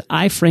 because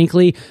I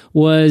frankly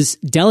was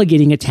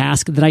delegating a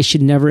task that I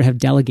should never have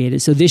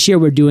delegated. So this year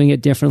we're doing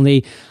it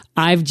differently.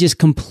 I've just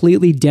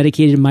completely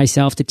dedicated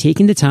myself to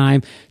taking the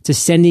time to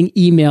sending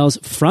emails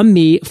from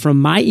me,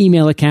 from my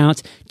email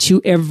account,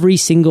 to every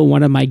single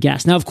one of my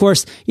guests. Now, of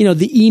course,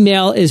 the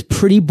email is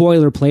pretty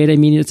boilerplate. I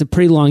mean, it's a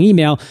pretty long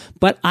email,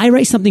 but I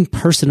write something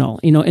personal,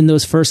 in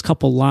those first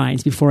couple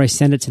lines before I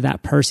send it to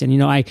that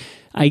person.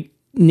 I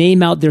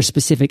name out their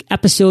specific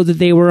episode that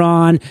they were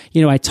on.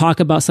 I talk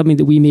about something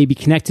that we may be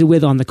connected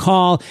with on the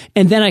call.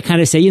 And then I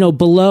kind of say,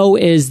 below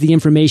is the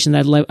information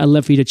that I'd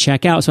love for you to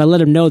check out. So I let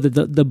them know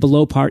that the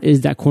below part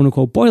is that quote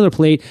unquote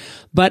boilerplate.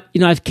 But,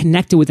 I've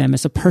connected with them.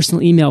 It's a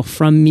personal email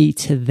from me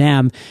to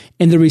them.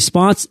 And the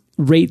response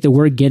rate that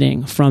we're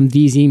getting from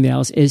these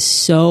emails is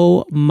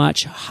so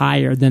much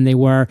higher than they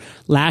were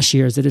last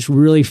year's that it's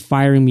really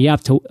firing me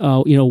up to,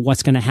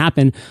 what's going to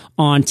happen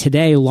on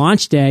today,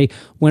 launch day,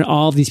 when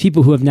all of these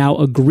people who have now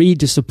agreed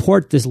to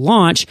support this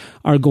launch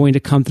are going to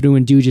come through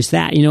and do just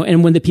that,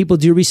 and when the people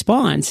do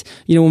respond,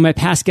 when my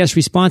past guests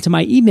respond to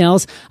my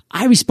emails,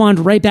 I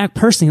respond right back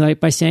personally, like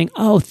by saying,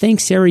 oh,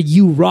 thanks, Sarah,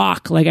 you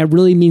rock. Like, it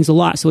really means a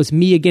lot. So it's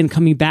me again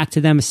coming back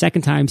to them a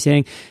second time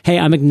saying, hey,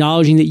 I'm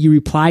acknowledging that you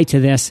replied to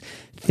this.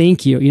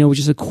 Thank you, which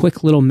is a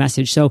quick little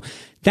message. So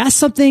that's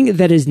something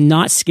that is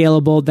not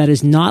scalable, that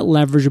is not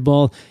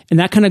leverageable. And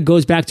that kind of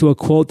goes back to a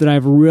quote that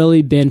I've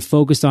really been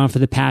focused on for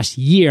the past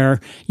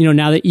year.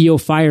 Now that EO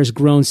Fire has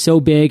grown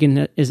so big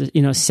and is a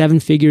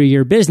 7-figure a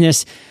year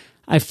business,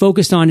 I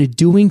focused on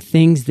doing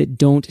things that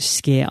don't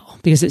scale,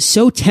 because it's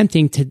so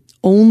tempting to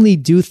only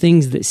do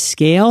things that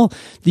scale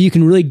that you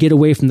can really get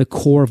away from the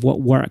core of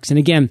what works. And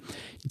again,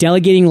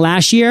 delegating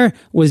last year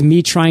was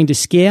me trying to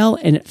scale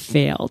and it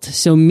failed.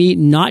 So me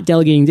not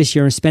delegating this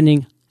year and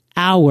spending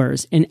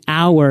hours and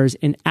hours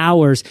and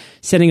hours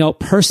sending out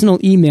personal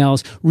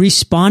emails,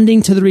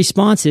 responding to the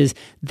responses,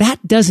 that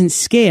doesn't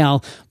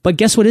scale. But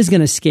guess what is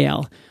going to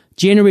scale?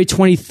 January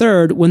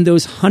 23rd, when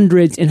those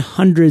hundreds and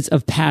hundreds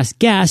of past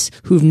guests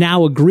who've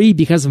now agreed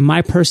because of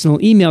my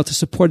personal email to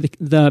support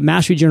the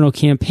Mastery Journal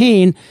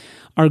campaign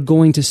are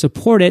going to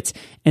support it.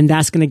 And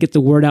that's going to get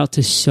the word out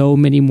to so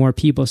many more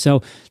people.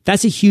 So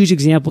that's a huge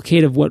example,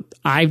 Kate, of what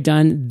I've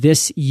done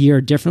this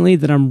year differently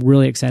that I'm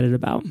really excited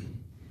about.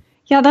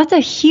 Yeah, that's a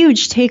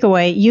huge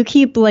takeaway. You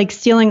keep like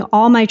stealing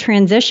all my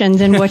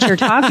transitions in what you're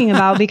talking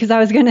about, because I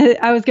was going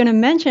to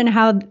mention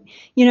how,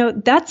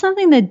 that's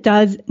something that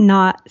does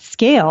not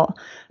scale.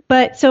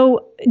 But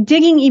so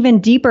digging even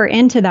deeper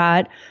into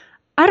that,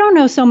 I don't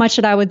know so much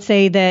that I would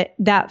say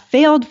that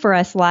failed for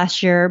us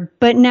last year,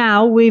 but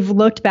now we've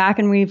looked back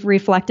and we've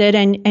reflected,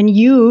 and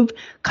you've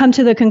come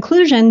to the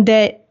conclusion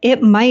that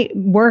it might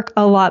work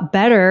a lot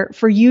better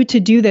for you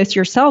to do this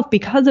yourself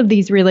because of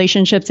these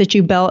relationships that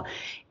you built.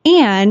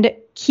 And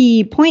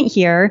key point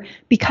here,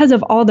 because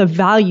of all the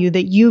value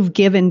that you've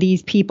given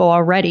these people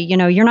already.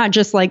 You're not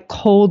just like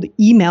cold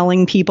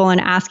emailing people and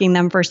asking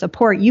them for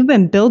support. You've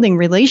been building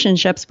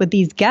relationships with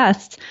these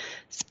guests,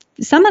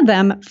 some of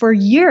them for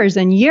years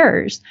and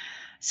years.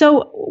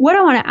 So what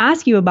I want to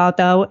ask you about,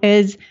 though,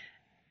 is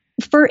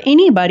for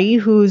anybody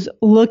who's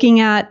looking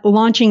at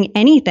launching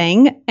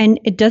anything, and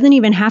it doesn't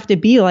even have to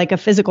be like a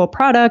physical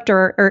product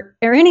or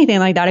anything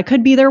like that. It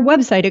could be their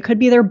website. It could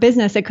be their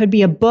business. It could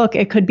be a book.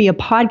 It could be a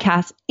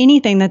podcast,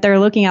 anything that they're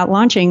looking at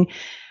launching.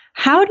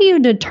 How do you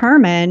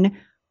determine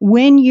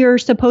when you're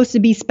supposed to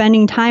be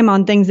spending time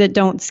on things that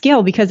don't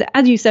scale? Because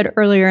as you said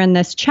earlier in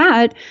this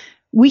chat,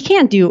 we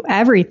can't do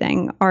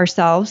everything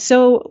ourselves.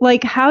 So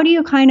like, how do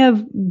you kind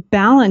of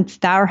balance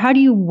that, or how do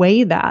you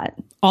weigh that?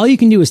 All you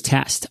can do is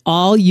test.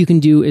 All you can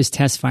do is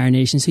test, Fire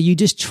Nation. So you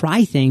just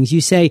try things.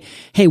 You say,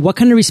 hey, what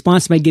kind of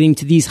response am I getting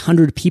to these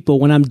 100 people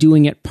when I'm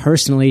doing it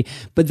personally?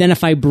 But then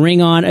if I bring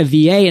on a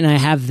VA and I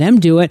have them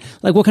do it,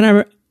 like what kind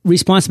of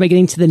response am I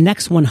getting to the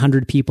next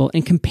 100 people,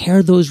 and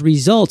compare those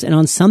results? And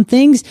on some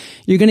things,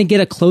 you're going to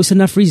get a close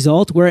enough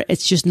result where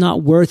it's just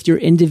not worth your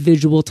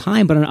individual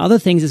time. But on other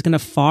things, it's going to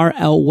far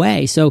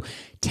outweigh. So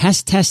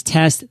test.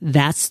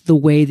 That's the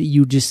way that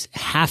you just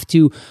have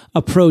to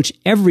approach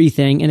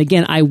everything. And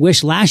again, I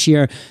wish last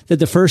year that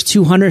the first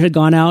 200 had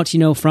gone out,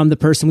 from the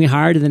person we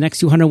hired, and the next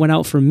 200 went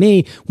out from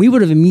me. We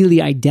would have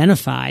immediately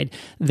identified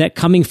that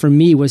coming from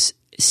me was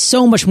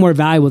so much more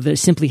valuable that it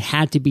simply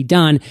had to be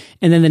done.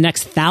 And then the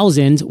next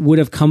 1,000 would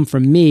have come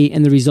from me,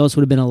 and the results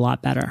would have been a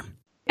lot better.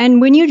 And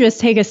when you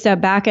just take a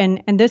step back,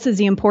 and this is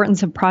the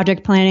importance of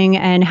project planning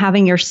and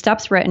having your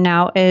steps written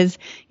out, is,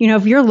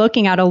 if you're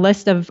looking at a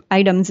list of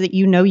items that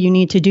you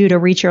need to do to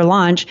reach your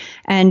launch,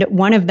 and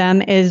one of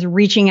them is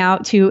reaching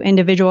out to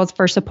individuals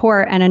for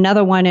support, and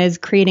another one is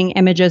creating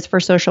images for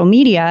social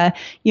media,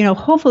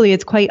 hopefully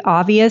it's quite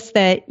obvious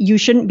that you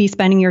shouldn't be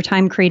spending your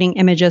time creating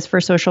images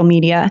for social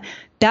media.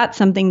 That's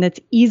something that's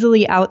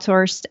easily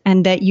outsourced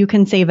and that you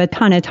can save a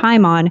ton of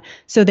time on,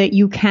 so that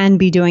you can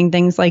be doing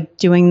things like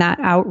doing that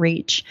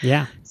outreach.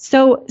 Yeah.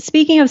 So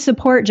speaking of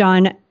support,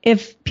 John,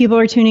 if people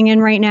are tuning in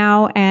right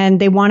now and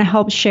they want to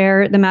help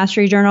share the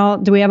Mastery Journal,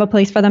 do we have a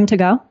place for them to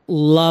go?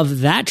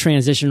 Love that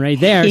transition right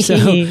there.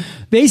 So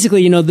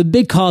basically, the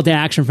big call to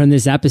action from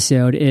this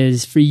episode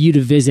is for you to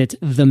visit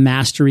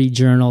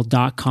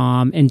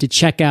themasteryjournal.com and to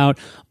check out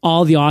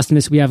all the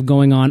awesomeness we have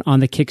going on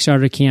the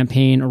Kickstarter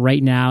campaign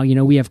right now.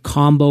 We have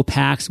combo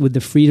packs with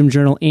the Freedom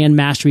Journal and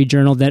Mastery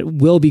Journal that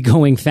will be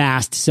going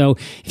fast. So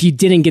if you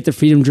didn't get the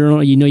Freedom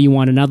Journal, you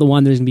want another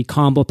one, there's going to be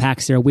combo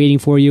packs there waiting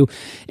for you.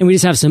 And we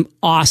just have some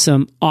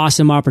awesome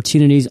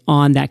opportunities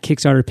on that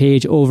Kickstarter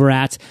page over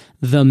at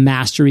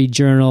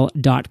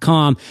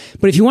themasteryjournal.com.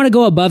 But if you want to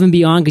go above and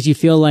beyond because you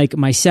feel like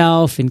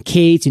myself and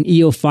Kate and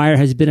EO Fire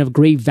has been of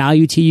great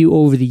value to you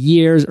over the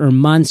years or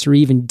months or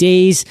even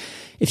days,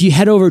 if you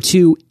head over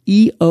to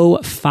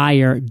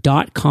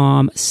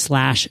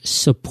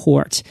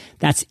eofire.com/support,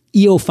 that's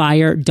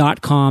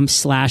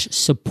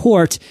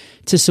eofire.com/support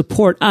to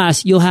support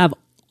us, you'll have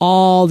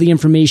all the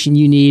information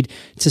you need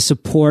to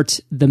support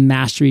the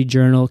Mastery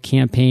Journal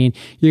campaign.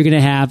 You're going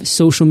to have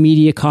social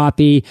media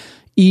copy,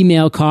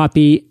 email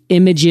copy,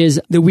 images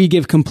that we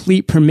give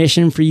complete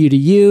permission for you to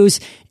use.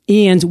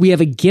 And we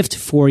have a gift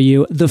for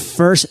you. The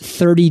first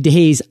 30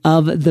 days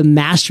of the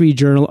Mastery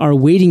Journal are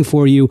waiting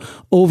for you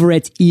over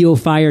at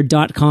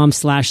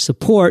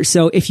eofire.com/support.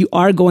 So if you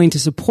are going to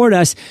support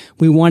us,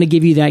 we want to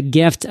give you that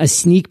gift, a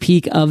sneak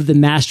peek of the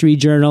Mastery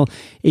Journal,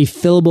 a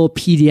fillable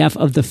PDF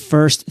of the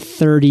first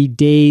 30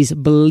 days.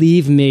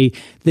 Believe me,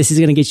 this is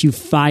going to get you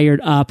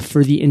fired up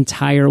for the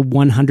entire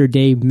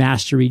 100-day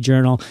Mastery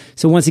Journal.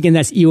 So once again,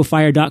 that's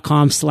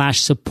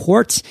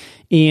eofire.com/support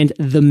and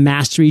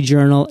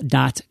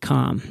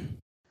themasteryjournal.com.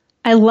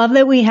 I love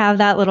that we have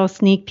that little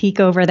sneak peek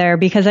over there,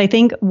 because I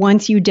think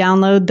once you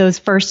download those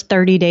first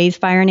 30 days,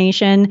 Fire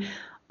Nation,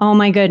 oh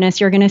my goodness,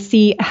 you're going to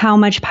see how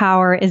much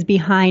power is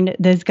behind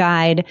this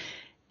guide,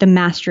 the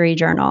Mastery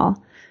Journal.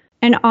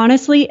 And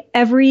honestly,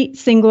 every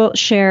single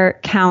share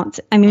counts.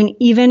 I mean,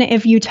 even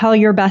if you tell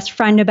your best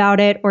friend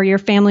about it or your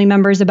family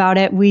members about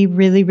it, we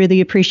really,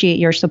 really appreciate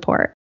your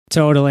support.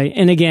 Totally.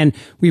 And again,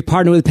 we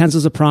partner with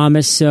Pencils of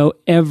Promise. So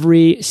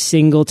every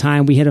single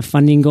time we hit a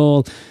funding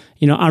goal,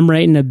 I'm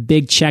writing a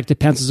big check to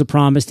Pencils of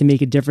Promise to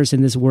make a difference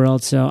in this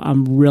world. So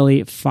I'm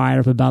really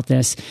fired up about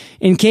this.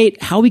 And Kate,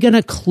 how are we going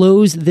to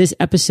close this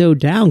episode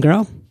down,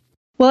 girl?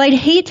 Well, I'd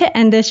hate to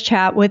end this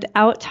chat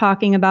without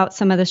talking about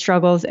some of the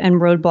struggles and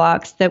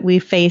roadblocks that we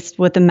faced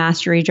with the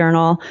Mastery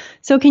Journal.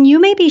 So can you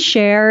maybe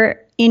share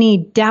any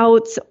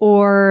doubts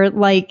or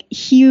like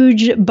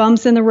huge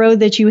bumps in the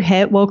road that you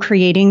hit while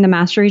creating the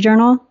Mastery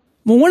Journal?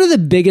 Well, one of the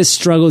biggest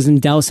struggles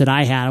and doubts that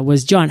I had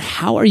was, John,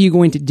 how are you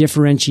going to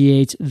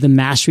differentiate the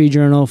Mastery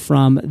Journal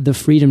from the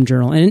Freedom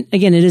Journal? And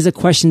again, it is a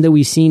question that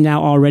we've seen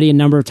now already a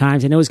number of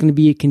times. I know it's going to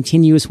be a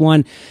continuous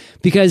one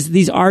because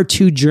these are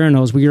two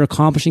journals where you're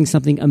accomplishing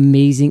something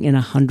amazing in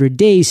 100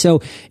 days.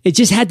 So it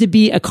just had to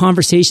be a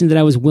conversation that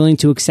I was willing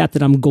to accept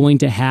that I'm going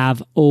to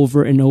have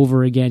over and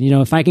over again. You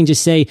know, if I can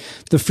just say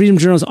the Freedom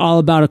Journal is all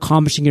about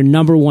accomplishing your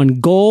number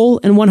one goal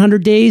in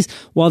 100 days,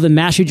 while the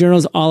Mastery Journal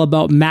is all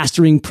about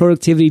mastering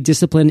productivity,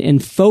 discipline,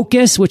 and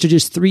focus, which are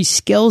just 3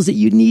 skills that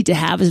you need to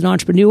have as an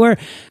entrepreneur.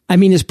 I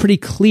mean, it's pretty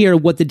clear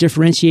what the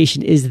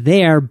differentiation is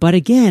there. But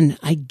again,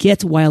 I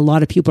get why a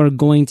lot of people are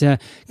going to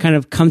kind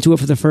of come to it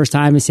for the first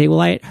time and say, well,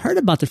 I heard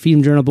about the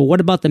Freedom Journal, but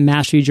what about the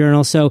Mastery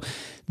Journal? So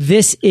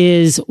this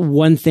is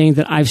one thing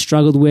that I've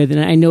struggled with, and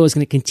I know it's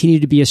going to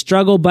continue to be a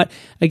struggle. But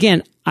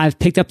again, I've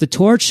picked up the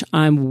torch.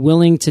 I'm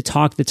willing to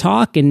talk the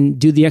talk and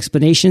do the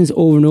explanations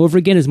over and over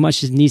again as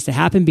much as needs to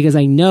happen, because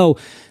I know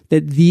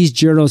that these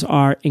journals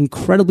are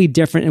incredibly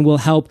different and will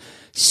help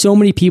so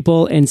many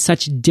people in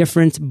such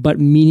different but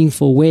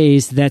meaningful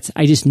ways that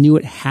I just knew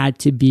it had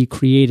to be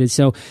created.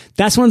 So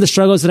that's one of the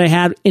struggles that I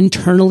had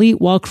internally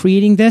while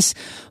creating this.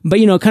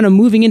 But, you know, kind of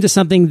moving into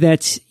something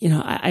that, you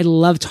know, I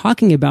love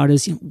talking about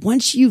is, you know,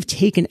 once you've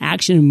taken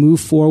action and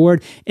moved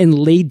forward and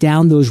laid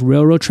down those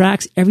railroad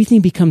tracks,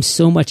 everything becomes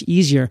so much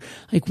easier.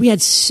 Like, we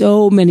had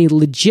so many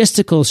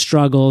logistical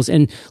struggles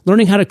and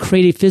learning how to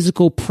create a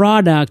physical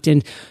product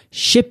and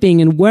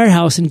shipping and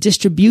warehouse and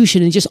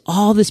distribution and just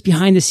all this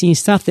behind the scenes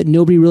stuff that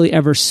nobody really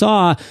ever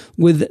saw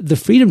with the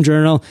Freedom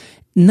Journal.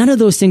 None of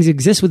those things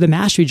exist with the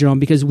Mastery Journal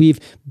because we've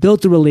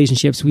built the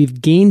relationships,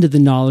 we've gained the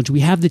knowledge, we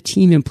have the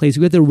team in place,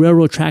 we have the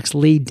railroad tracks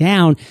laid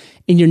down,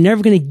 and you're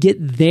never going to get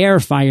there,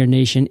 Fire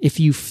Nation, if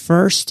you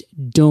first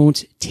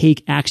don't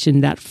take action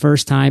that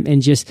first time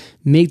and just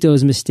make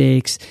those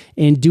mistakes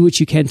and do what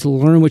you can to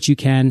learn what you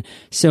can.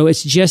 So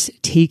it's just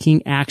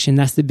taking action.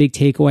 That's the big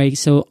takeaway.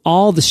 So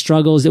all the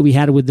struggles that we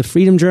had with the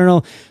Freedom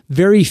Journal,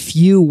 very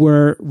few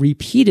were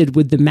repeated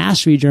with the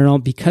Mastery Journal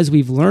because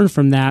we've learned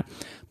from that.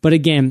 But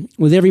again,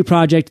 with every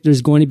project,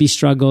 there's going to be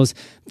struggles.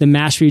 The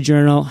Mastery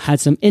Journal had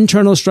some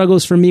internal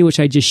struggles for me, which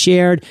I just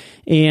shared.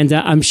 And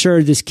I'm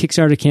sure this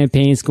Kickstarter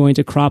campaign is going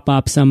to crop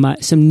up some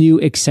new,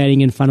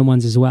 exciting, and fun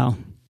ones as well.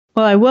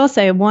 Well, I will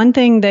say one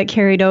thing that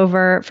carried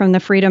over from the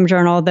Freedom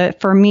Journal that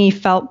for me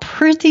felt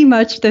pretty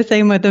much the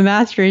same with the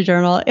Mastery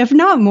Journal, if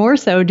not more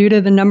so due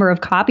to the number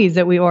of copies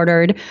that we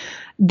ordered.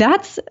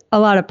 That's a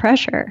lot of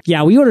pressure.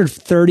 Yeah, we ordered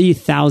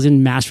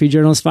 30,000 Mastery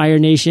Journals, Fire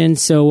Nation.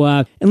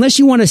 So unless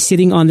you want us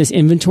sitting on this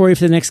inventory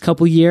for the next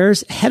couple of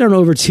years, head on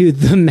over to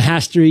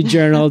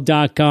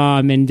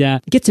themasteryjournal.com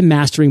and get to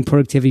mastering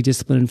productivity,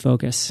 discipline, and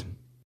focus.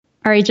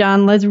 All right,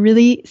 John, let's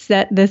really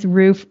set this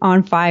roof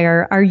on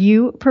fire. Are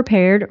you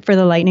prepared for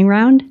the lightning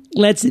round?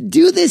 Let's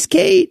do this,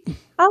 Kate.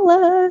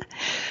 Holla.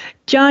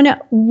 John,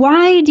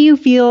 why do you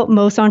feel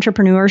most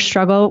entrepreneurs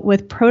struggle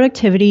with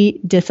productivity,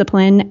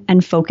 discipline,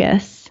 and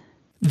focus?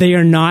 They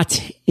are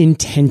not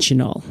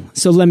intentional.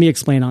 So let me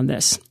explain on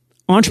this.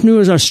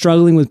 Entrepreneurs are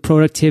struggling with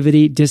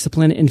productivity,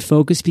 discipline, and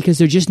focus because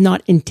they're just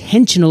not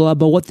intentional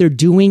about what they're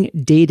doing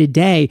day to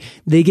day.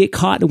 They get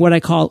caught in what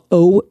I call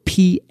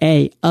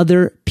OPA,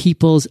 other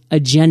people's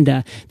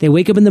agenda. They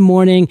wake up in the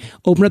morning,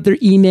 open up their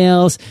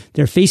emails,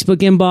 their Facebook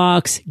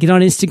inbox, get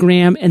on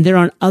Instagram, and they're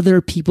on other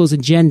people's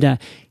agenda.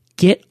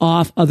 Get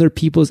off other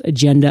people's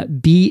agenda.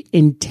 Be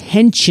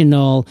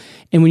intentional.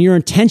 And when you're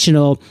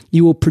intentional,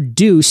 you will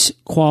produce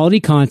quality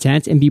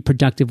content and be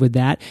productive with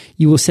that.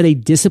 You will set a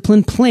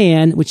disciplined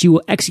plan, which you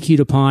will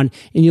execute upon,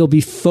 and you'll be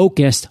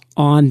focused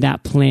on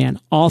that plan.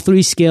 All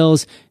 3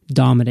 skills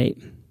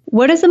dominate.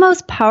 What is the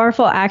most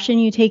powerful action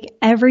you take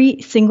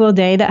every single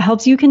day that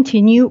helps you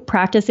continue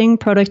practicing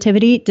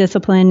productivity,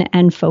 discipline,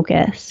 and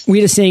focus? We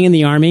had a saying in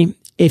the Army,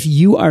 if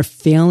you are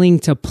failing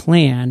to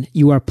plan,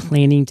 you are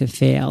planning to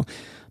fail.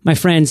 My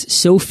friends,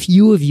 so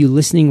few of you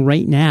listening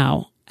right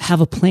now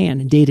have a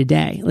plan day to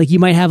day. Like, you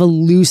might have a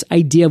loose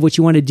idea of what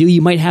you want to do.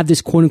 You might have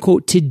this quote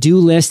unquote to-do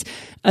list.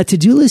 A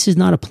to-do list is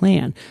not a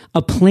plan.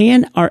 A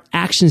plan are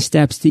action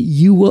steps that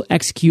you will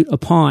execute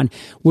upon,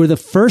 where the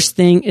first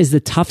thing is the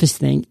toughest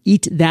thing.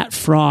 Eat that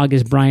frog,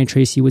 as Brian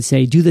Tracy would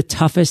say. Do the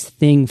toughest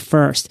thing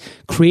first.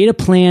 Create a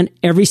plan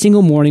every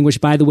single morning,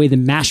 which, by the way, the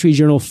Mastery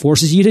Journal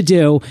forces you to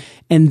do,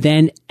 and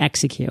then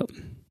execute.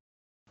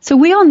 So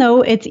we all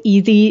know it's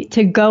easy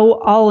to go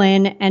all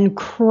in and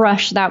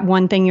crush that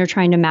one thing you're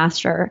trying to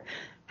master.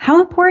 How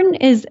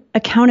important is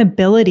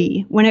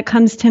accountability when it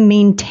comes to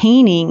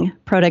maintaining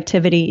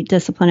productivity,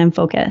 discipline, and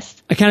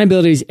focus?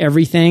 Accountability is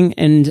everything.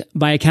 And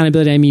by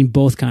accountability, I mean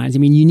both kinds. I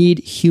mean, you need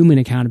human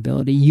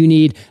accountability. You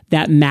need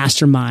that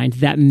mastermind,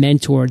 that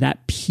mentor,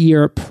 that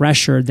peer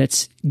pressure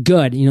that's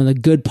good, you know, the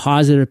good,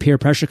 positive peer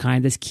pressure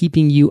kind that's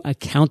keeping you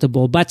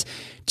accountable. But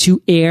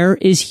to err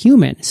is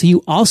human. So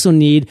you also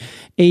need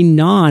a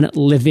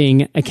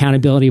non-living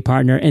accountability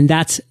partner. And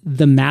that's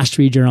the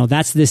Mastery Journal.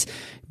 That's this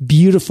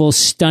beautiful,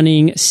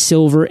 stunning,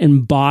 silver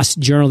embossed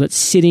journal that's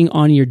sitting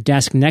on your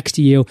desk next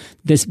to you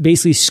that's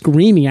basically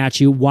screaming at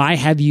you, why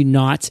have you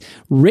not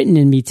written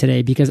in me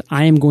today? Because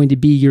I am going to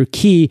be your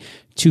key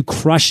to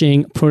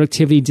crushing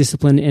productivity,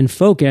 discipline, and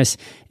focus.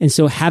 And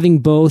so having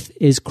both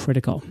is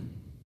critical.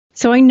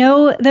 So I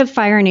know that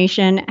Fire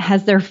Nation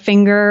has their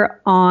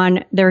finger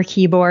on their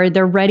keyboard.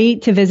 They're ready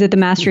to visit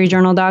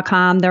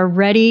themasteryjournal.com. They're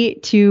ready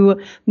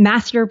to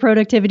master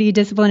productivity,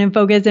 discipline, and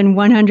focus in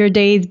 100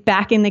 days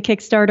back in the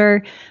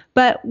Kickstarter.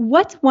 But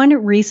what's one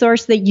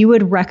resource that you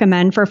would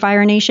recommend for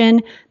Fire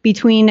Nation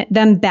between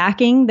them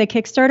backing the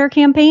Kickstarter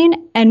campaign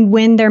and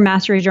when their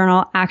Mastery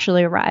Journal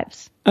actually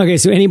arrives? Okay,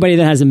 so anybody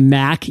that has a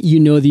Mac, you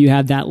know that you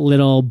have that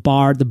little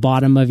bar at the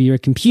bottom of your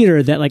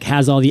computer that like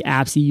has all the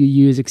apps that you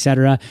use,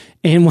 etc.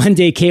 And one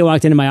day Kay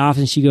walked into my office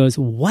and she goes,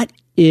 "What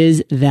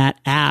is that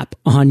app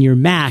on your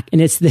Mac?"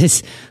 And it's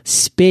this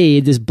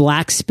spade, this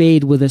black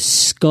spade with a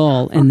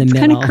skull in the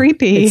middle. It's kind of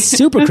creepy. It's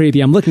super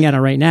creepy. I'm looking at it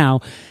right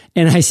now.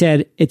 And I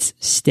said, it's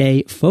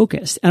Stay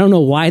Focused. I don't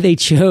know why they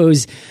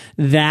chose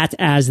that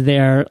as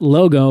their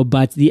logo,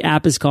 but the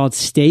app is called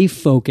Stay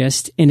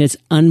Focused, and it's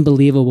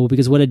unbelievable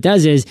because what it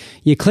does is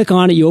you click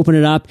on it, you open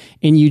it up,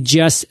 and you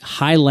just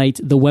highlight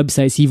the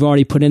websites you've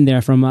already put in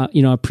there from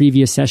a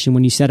previous session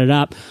when you set it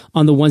up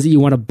on the ones that you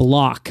want to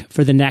block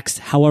for the next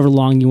however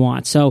long you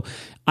want. So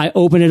I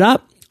open it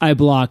up. I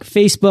block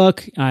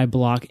Facebook, I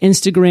block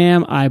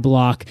Instagram, I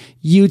block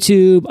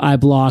YouTube, I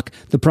block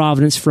the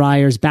Providence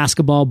Friars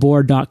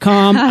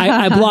basketballboard.com.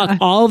 I block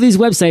all of these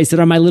websites that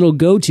are my little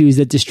go-tos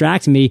that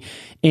distract me.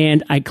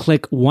 And I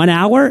click 1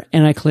 hour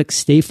and I click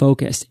Stay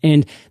Focused.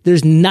 And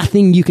there's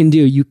nothing you can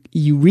do.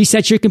 You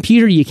reset your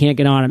computer, you can't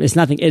get on them. It's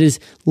nothing. It is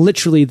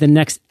literally the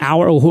next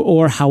hour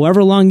or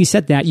however long you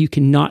set that, you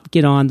cannot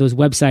get on those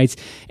websites.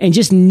 And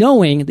just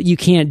knowing that you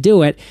can't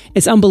do it,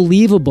 it's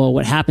unbelievable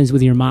what happens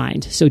with your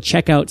mind. So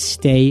check out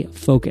Stay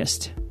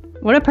Focused.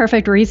 What a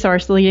perfect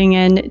resource leading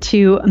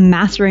into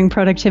mastering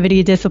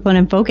productivity, discipline,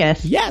 and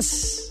focus.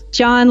 Yes.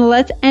 John,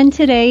 let's end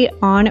today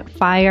on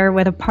fire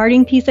with a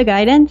parting piece of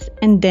guidance,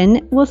 and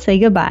then we'll say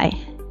goodbye.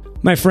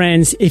 My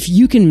friends, if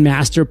you can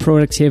master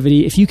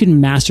productivity, if you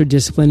can master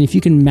discipline, if you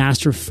can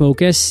master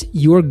focus,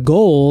 your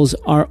goals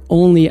are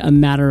only a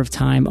matter of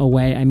time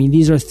away. I mean,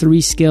 these are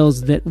 3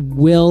 skills that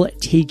will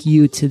take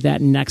you to that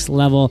next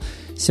level.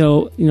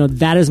 So,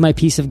 that is my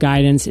piece of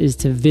guidance, is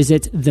to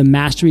visit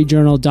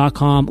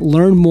themasteryjournal.com,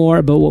 learn more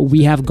about what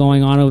we have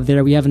going on over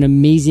there. We have an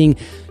amazing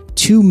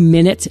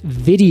 2-minute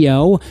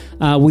video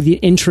with the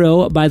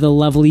intro by the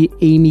lovely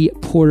Amy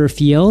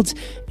Porterfield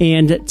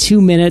and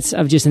 2 minutes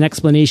of just an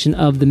explanation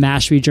of the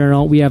Mastery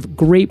Journal. We have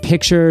great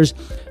pictures,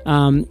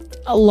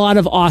 a lot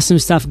of awesome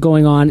stuff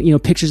going on,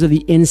 pictures of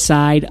the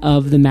inside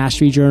of the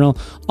Mastery Journal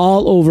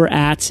all over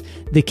at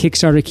the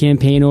Kickstarter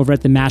campaign over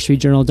at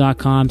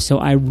themasteryjournal.com. So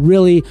I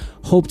really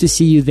hope to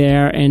see you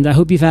there, and I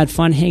hope you've had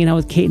fun hanging out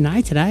with Kate and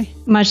I today.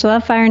 Much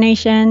love, Fire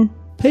Nation.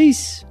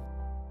 Peace.